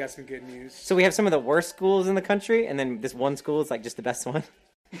the... We got some good news. So we have some of the worst schools in the country, and then this one school is like just the best one.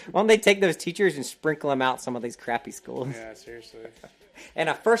 Why don't they take those teachers and sprinkle them out some of these crappy schools? Yeah, seriously. And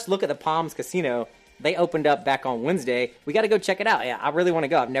a first look at the Palms Casino, they opened up back on Wednesday. We got to go check it out. Yeah, I really want to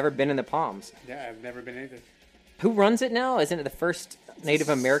go. I've never been in the Palms. Yeah, I've never been either. Who runs it now? Isn't it the first Native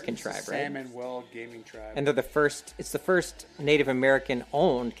American tribe, right? Sam and Well Gaming Tribe. And they're the first, it's the first Native American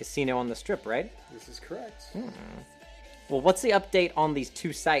owned casino on the Strip, right? This is correct. Well, what's the update on these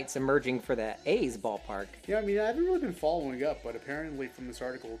two sites emerging for the A's ballpark? Yeah, I mean, I haven't really been following up, but apparently from this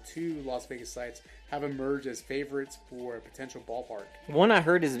article, 2 Las Vegas sites have emerged as favorites for a potential ballpark. One I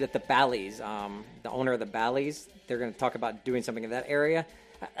heard is at the Bally's. The owner of the Bally's, they're going to talk about doing something in that area.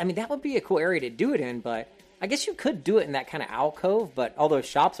 I mean, that would be a cool area to do it in, but I guess you could do it in that kind of alcove, but all those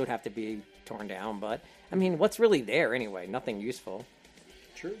shops would have to be torn down. But, I mean, what's really there anyway? Nothing useful.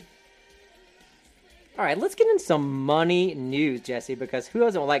 True. All right, let's get in some money news, Jesse, because who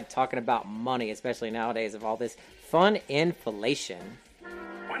doesn't like talking about money, especially nowadays of all this fun inflation?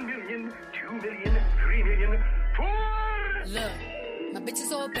 1 million, 2 million, 3 million, 4... Look, my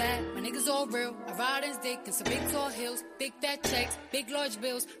bitches all bad, my niggas all real. I ride in dick in some big tall hills, big fat checks, big large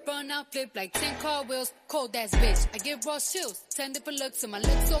bills, run out flip like 10 car wheels. Cold ass bitch, I give raw chills, 10 different looks and my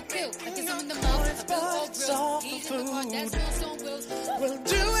lips so kill. I guess I'm in the mouth, I feel all grills, eat in the car, that's wheels on wheels. We'll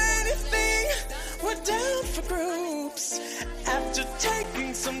do anything, we're down for groups. After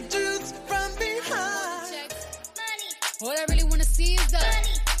taking some dudes from behind. What I really wanna see is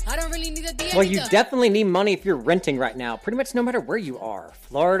the I don't really need a DM. Well, you definitely need money if you're renting right now, pretty much no matter where you are.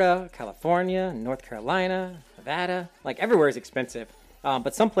 Florida, California, North Carolina, Nevada, like everywhere is expensive.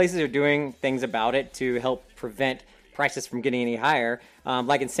 But some places are doing things about it to help prevent prices from getting any higher.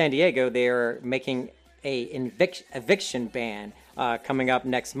 Like in San Diego, they are making a eviction ban coming up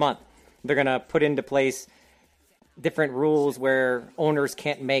next month. They're going to put into place different rules where owners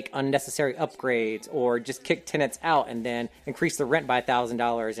can't make unnecessary upgrades or just kick tenants out and then increase the rent by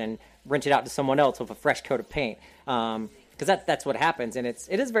 $1,000 and rent it out to someone else with a fresh coat of paint. Because that's what happens, and it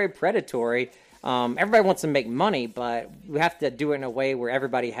is very predatory. Everybody wants to make money, but we have to do it in a way where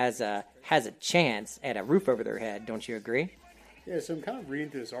everybody has a chance at a roof over their head. Don't you agree? Yeah, so I'm kind of reading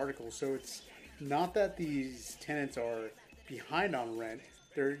through this article. So it's not that these tenants are behind on rent.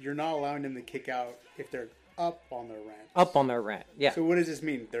 You're not allowing them to kick out if they're up on their rent. Up on their rent, yeah. So what does this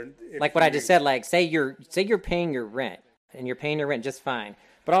mean? Like what I just said, like say you're paying your rent, and you're paying your rent just fine.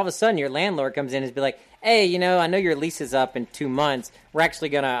 But all of a sudden, your landlord comes in and be like, hey, I know your lease is up in 2 months. We're actually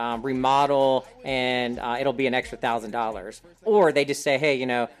going to remodel, and it'll be an extra $1,000. Or they just say,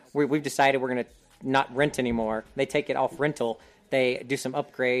 hey, we've decided we're going to not rent anymore. They take it off rental. They do some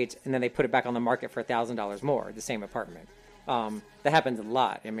upgrades, and then they put it back on the market for $1,000 more, the same apartment. That happens a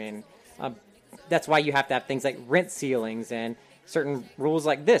lot. I mean, that's why you have to have things like rent ceilings and certain rules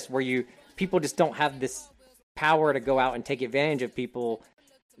like this, where people just don't have this power to go out and take advantage of people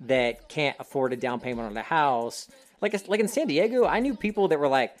that can't afford a down payment on the house. Like in San Diego, I knew people that were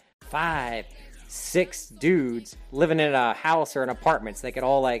like 5, 6 dudes living in a house or an apartment, so they could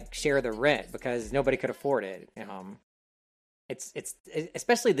all like share the rent because nobody could afford it. It's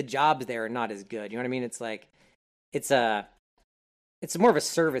especially the jobs there are not as good. You know what I mean? It's like it's more of a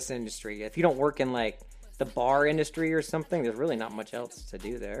service industry. If you don't work in like the bar industry or something, there's really not much else to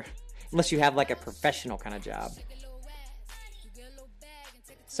do there, unless you have like a professional kind of job.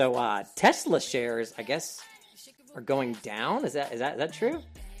 So Tesla shares, I guess, are going down. Is that true?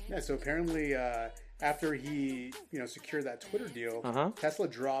 Yeah. So apparently, after he secured that Twitter deal, Tesla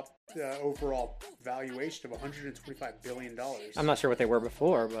dropped the overall valuation of $125 billion. I'm not sure what they were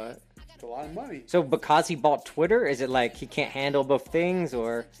before, but it's a lot of money. So because he bought Twitter, is it like he can't handle both things,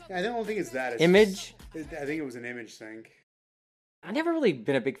 or? I don't think it's that. It's image. I think it was an image thing. I've never really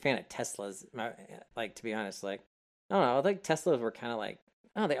been a big fan of Teslas. Like, to be honest, like I don't know. I think Teslas were kind of like.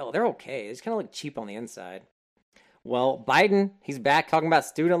 They're okay. They just kind of look cheap on the inside. Well, Biden, he's back talking about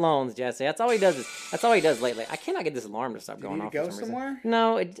student loans, Jesse. That's all he does lately. I cannot get this alarm to stop going off. You need to go somewhere?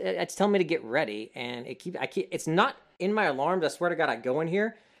 No, it's telling me to get ready, and it's not in my alarms. I swear to God, I go in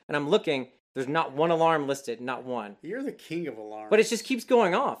here and I'm looking. There's not one alarm listed, not one. You're the king of alarms. But it just keeps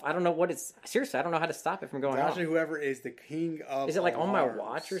going off. I don't know what it's... Seriously, I don't know how to stop it from going off. Actually, whoever is the king of Is it like alarms. on my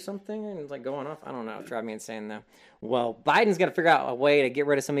watch or something and it's like going off? I don't know. Drive me insane, though. Well, Biden's got to figure out a way to get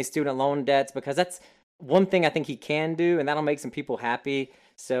rid of some of these student loan debts, because that's one thing I think he can do, and that'll make some people happy.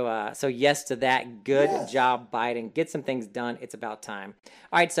 So yes to that. Good job, Biden. Get some things done. It's about time.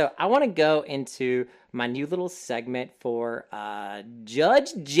 All right, so I want to go into my new little segment for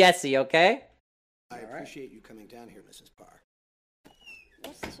Judge Jesse, okay? I appreciate you coming down here, Mrs. Parr.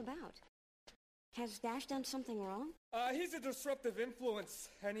 What's this about? Has Dash done something wrong? He's a disruptive influence,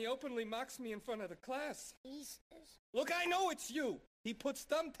 and he openly mocks me in front of the class. Jesus. Look, I know it's you. He puts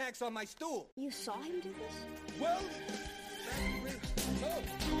thumbtacks on my stool. You saw him do this? Well,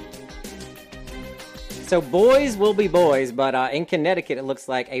 So boys will be boys, but in Connecticut, it looks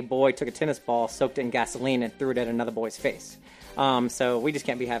like a boy took a tennis ball, soaked it in gasoline, and threw it at another boy's face. So we just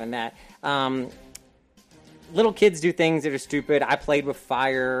can't be having that. Little kids do things that are stupid. I played with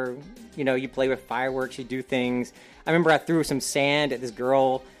fire. You play with fireworks. You do things. I remember I threw some sand at this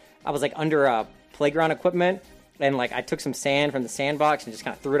girl. I was like under a playground equipment, and like I took some sand from the sandbox and just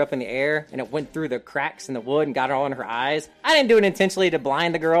kind of threw it up in the air, and it went through the cracks in the wood and got it all in her eyes. I didn't do it intentionally to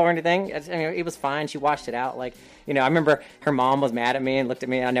blind the girl or anything. It was fine. She washed it out. Like, I remember her mom was mad at me and looked at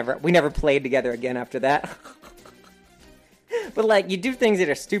me. We never played together again after that. But like, you do things that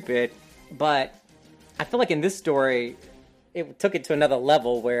are stupid, but I feel like in this story, it took it to another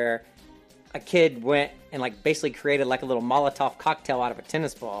level where a kid went and like basically created like a little Molotov cocktail out of a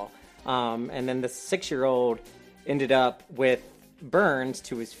tennis ball. And then the 6-year-old ended up with burns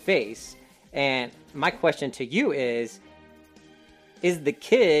to his face. And my question to you is the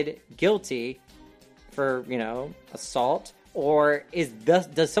kid guilty for, assault? Or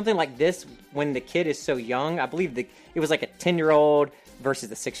does something like this, when the kid is so young, I believe it was like a 10-year-old versus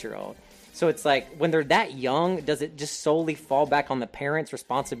the 6-year-old. So it's like, when they're that young, does it just solely fall back on the parents'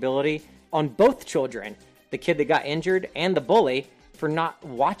 responsibility on both children, the kid that got injured and the bully, for not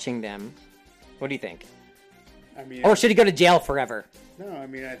watching them? What do you think? Or should he go to jail forever? No,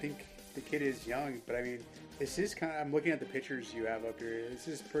 I think the kid is young, but this is I'm looking at the pictures you have up here. This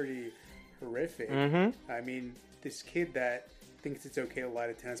is pretty horrific. Mm-hmm. This kid that thinks it's okay to light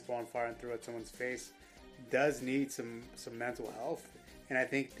a tennis ball on fire and throw it at someone's face does need some mental health. And I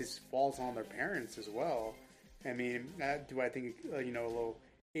think this falls on their parents as well. Do I think a little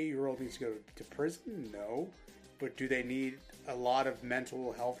 8-year-old needs to go to prison? No. But do they need a lot of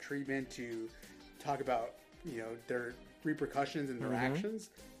mental health treatment to talk about, their repercussions and their actions?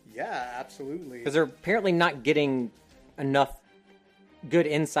 Yeah, absolutely. Because they're apparently not getting enough good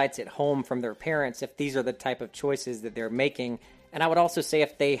insights at home from their parents if these are the type of choices that they're making. And I would also say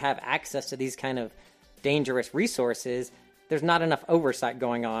if they have access to these kind of dangerous resources, there's not enough oversight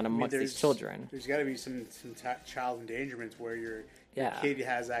going on amongst these children. There's got to be some child endangerment where your kid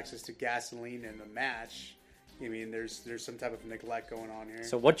has access to gasoline and a match. I mean, there's some type of neglect going on here.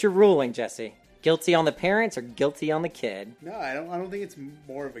 So what's your ruling, Jesse? Guilty on the parents or guilty on the kid? No, I don't think it's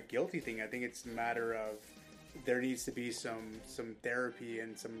more of a guilty thing. I think it's a matter of there needs to be some therapy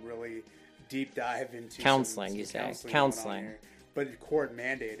and some really deep dive into counseling. You say counseling, but court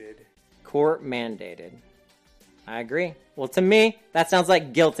mandated. Court mandated. I agree. Well, to me, that sounds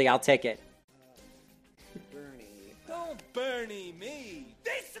like guilty. I'll take it. Bernie. Don't Bernie me.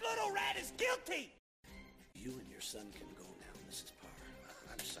 This little rat is guilty. You and your son can go now, Mrs. Parr.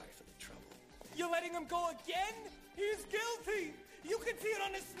 I'm sorry for the trouble. You're letting him go again? He's guilty. You can see it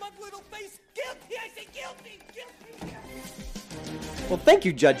on his smug little face. Guilty, I say guilty, guilty. Well, thank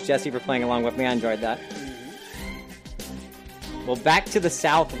you, Judge Jesse, for playing along with me. I enjoyed that. Well, back to the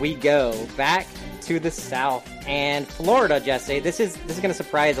South we go. Back to the South and Florida, Jesse. This is going to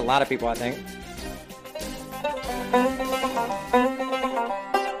surprise a lot of people, I think.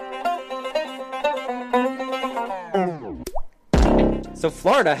 So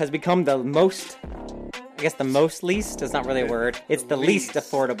Florida has become the most, I guess the most least is not really a word. It's the least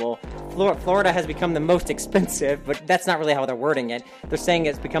affordable. Florida has become the most expensive, but that's not really how they're wording it. They're saying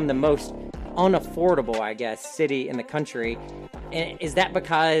it's become the most unaffordable, I guess, city in the country. And is that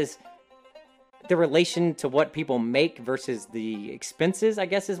because the relation to what people make versus the expenses, I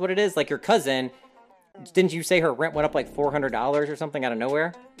guess is what it is? Like your cousin, didn't you say her rent went up like $400 or something out of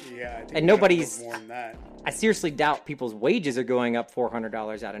nowhere? Yeah. I think and nobody's, more than that. I seriously doubt people's wages are going up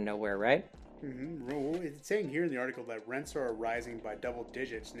 $400 out of nowhere, right? Mm-hmm. Well, it's saying here in the article that rents are rising by double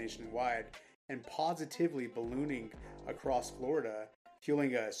digits nationwide and positively ballooning across Florida,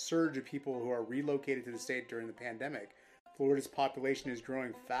 fueling a surge of people who are relocated to the state during the pandemic. Florida's population is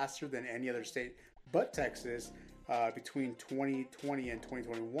growing faster than any other state but Texas between 2020 and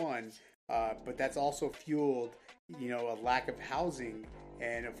 2021, but that's also fueled, a lack of housing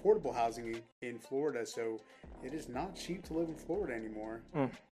and affordable housing in Florida. So it is not cheap to live in Florida anymore.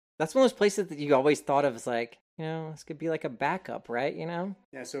 That's one of those places that you always thought of as like, this could be like a backup, right?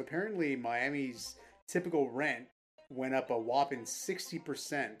 Yeah, so apparently Miami's typical rent went up a whopping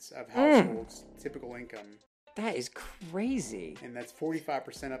 60% of households' typical income. That is crazy. And that's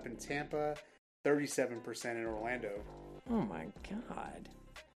 45% up in Tampa, 37% in Orlando. Oh my God.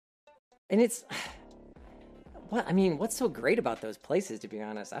 And it's... what's so great about those places, to be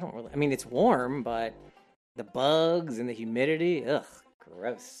honest? It's warm, but the bugs and the humidity, ugh,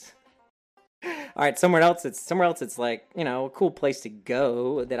 gross. All right, somewhere else it's like, a cool place to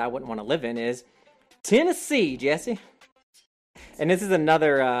go that I wouldn't want to live in is Tennessee, Jesse. And this is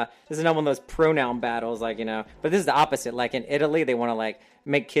another one of those pronoun battles, but this is the opposite. Like in Italy, they want to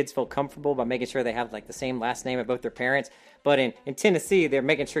make kids feel comfortable by making sure they have the same last name of both their parents. But in Tennessee, they're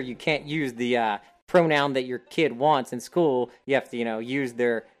making sure you can't use the pronoun that your kid wants in school. You have to, use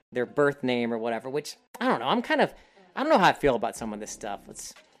their birth name or whatever, which I don't know. I don't know how I feel about some of this stuff.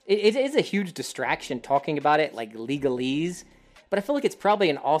 It is a huge distraction talking about it like legalese, but I feel like it's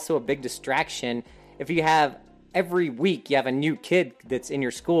probably also a big distraction if you have every week you have a new kid that's in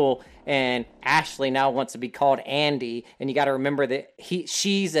your school and Ashley now wants to be called Andy and you got to remember that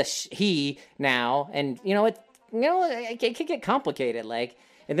she's a he now, and it can get complicated,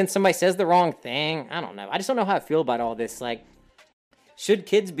 and then somebody says the wrong thing. I don't know. I just don't know how I feel about all this. Should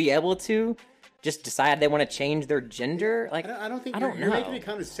kids be able to just decide they want to change their gender? I don't think you're making it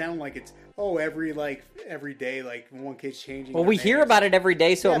kind of sound like it's every day one kid's changing. Well, we hear about it every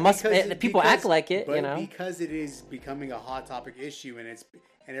day, so people act like it, because it is becoming a hot topic issue,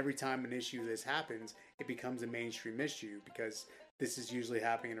 and every time an issue this happens, it becomes a mainstream issue because this is usually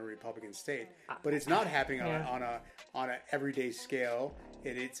happening in a Republican state, but it's not happening on a everyday scale.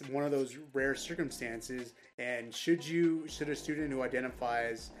 It's one of those rare circumstances. And should a student who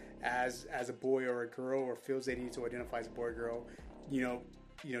identifies as a boy or a girl or feels they need to identify as a boy or girl,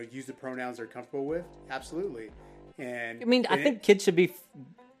 use the pronouns they're comfortable with? Absolutely. And I think kids should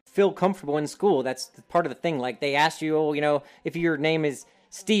feel comfortable in school. That's part of the thing. They ask you, if your name is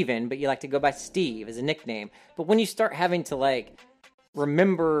Steven, but you like to go by Steve as a nickname. But when you start having to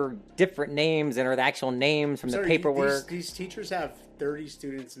remember different names and are the actual names from the paperwork. These teachers have 30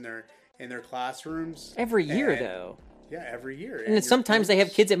 students in their classrooms every year, though. Yeah, every year. And then sometimes they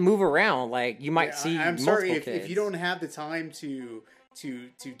have kids that move around. You might see. I'm sorry if you don't have the time to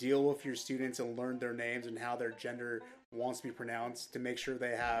deal with your students and learn their names and how their gender wants to be pronounced to make sure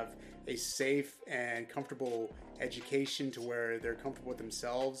they have a safe and comfortable education to where they're comfortable with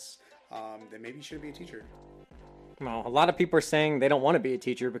themselves, then maybe you shouldn't be a teacher. Well, a lot of people are saying they don't want to be a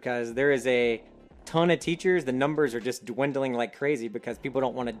teacher because there is a ton of teachers. The numbers are just dwindling like crazy because people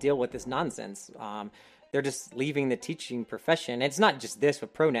don't want to deal with this nonsense. They're just leaving the teaching profession. It's not just this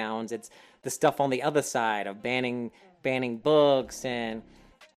with pronouns. It's the stuff on the other side of banning books and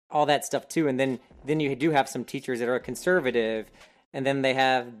all that stuff too. And then you do have some teachers that are conservative, and then they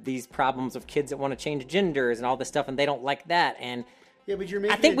have these problems of kids that want to change genders and all this stuff, and they don't like that. And yeah, but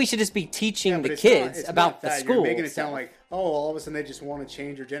I think we should just be teaching the kids about the school. You're making it sound like, all of a sudden they just want to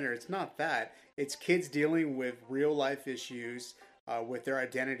change their gender. It's not that. It's kids dealing with real life issues, with their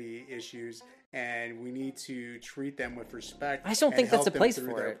identity issues, and we need to treat them with respect. I just don't think that's a place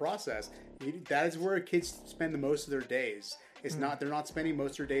for their it. Process. That is where kids spend the most of their days. It's not. They're not spending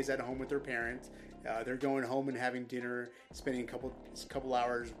most of their days at home with their parents. They're going home and having dinner, spending a couple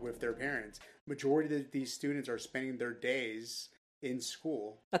hours with their parents. Majority of these students are spending their days in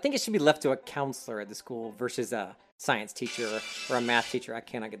school. I think it should be left to a counselor at the school versus a science teacher or a math teacher. I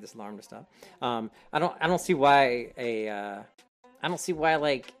cannot get this alarm to stop. I don't see why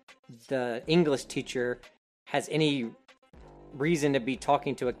like the English teacher has any reason to be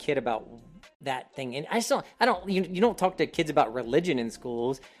talking to a kid about that thing. And you don't talk to kids about religion in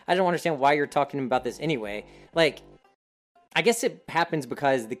schools. I don't understand why you're talking about this anyway. Like, I guess it happens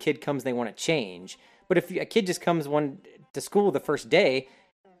because the kid comes, they want to change. But if a kid just comes to school the first day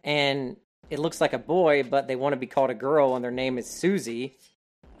and it looks like a boy, but they want to be called a girl and their name is Susie,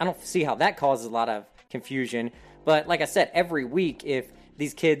 I don't see how that causes a lot of confusion. But like I said, every week, if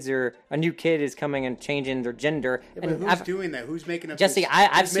these kids a new kid is coming and changing their gender. Yeah, but who's doing that? Who's making up Jesse,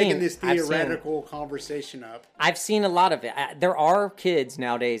 who's making this theoretical conversation up? I've seen a lot of it. There are kids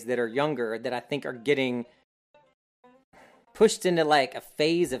nowadays that are younger that I think are getting pushed into like a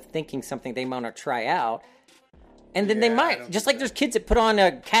phase of thinking something they want to try out. And then they might, just like there's kids that put on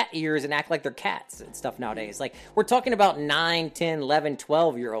cat ears and act like they're cats and stuff nowadays. Like, we're talking about 9, 10, 11,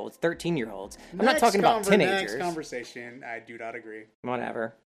 12-year-olds, 13-year-olds. I'm not talking about teenagers. Next conversation, I do not agree.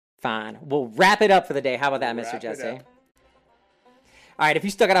 Whatever. Fine. We'll wrap it up for the day. How about that, Mr. Jesse? All right, if you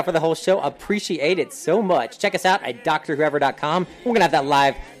stuck it out for the whole show, appreciate it so much. Check us out at drwhoever.com. We're going to have that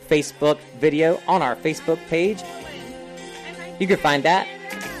live Facebook video on our Facebook page. You can find that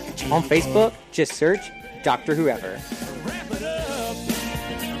on Facebook. Just search Dr. Whoever. Wrap it up.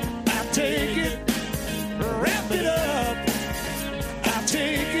 I take it. Wrap it up. I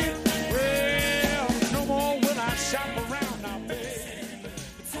take it. Well, no more will I shop around now, baby.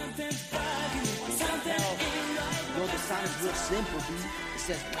 Something's bugging. Something ain't right. Well, the sign is real simple, dude. It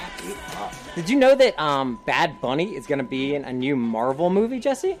says wrap it up. Did you know that Bad Bunny is going to be in a new Marvel movie,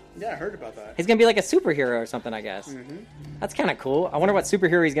 Jesse? Yeah, I heard about that. He's going to be like a superhero or something, I guess. Mm-hmm. That's kind of cool. I wonder what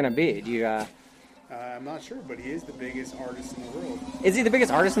superhero he's going to be. Do you... I'm not sure, but he is the biggest artist in the world. Is he the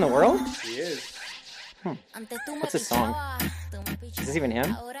biggest artist in the world? He is. What's his song? Is this even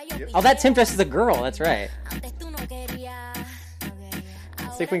him? Yep. Oh, that's him dressed as a girl. That's right.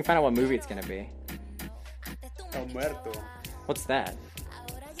 Let's see if we can find out what movie it's going to be. El Muerto. What's that?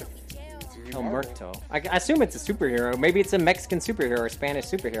 El Marvel. Muerto. I assume it's a superhero. Maybe it's a Mexican superhero or Spanish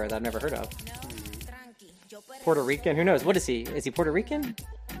superhero that I've never heard of. Puerto Rican? Who knows? What is he? Is he Puerto Rican?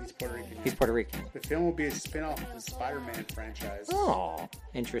 He's Puerto Rican. He's Puerto Rican. The film will be a spin-off of the Spider-Man franchise. Oh,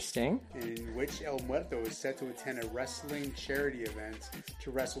 interesting. In which El Muerto is set to attend a wrestling charity event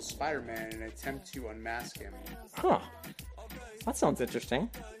to wrestle Spider-Man in an attempt to unmask him. Huh. That sounds interesting.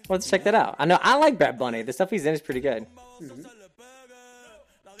 Well, let's check that out. I know I like Bad Bunny. The stuff he's in is pretty good. Mm-hmm.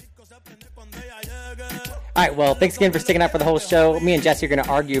 All right, well, thanks again for sticking out for the whole show. Me and Jesse are going to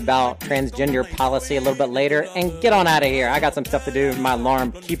argue about transgender policy a little bit later and get on out of here. I got some stuff to do. My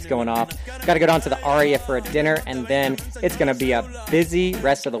alarm keeps going off. Got to go down to the Aria for a dinner, and then it's going to be a busy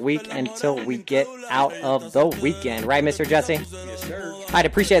rest of the week until we get out of the weekend. Right, Mr. Jesse? Yes, sir. I'd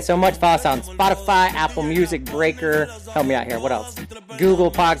appreciate it so much. Follow us on Spotify, Apple Music, Breaker. Help me out here. What else? Google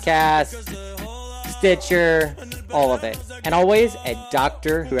Podcasts, Stitcher, all of it. And always at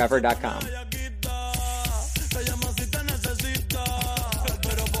drwhoever.com.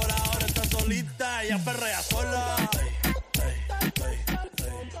 Ella perrea sola.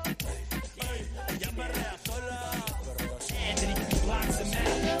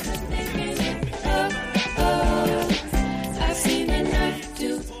 I've seen enough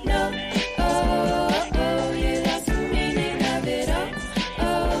to know. Yeah, that's the meaning of it all.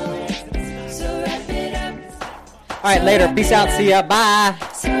 So wrap it up. All right, later. Peace out. See ya. Bye.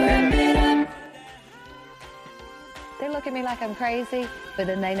 So wrap it up. They look at me like I'm crazy, but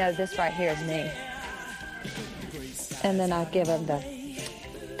then they know this right here is me. And then I give him the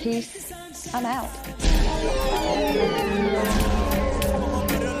peace, I'm out.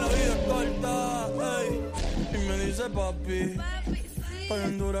 Okay, bye bye.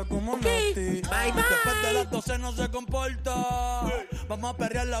 Después de las 12 no se comporta. Vamos a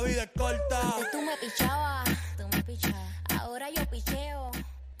perrear, la vida es corta. Antes tú me pichabas, ahora yo picheo.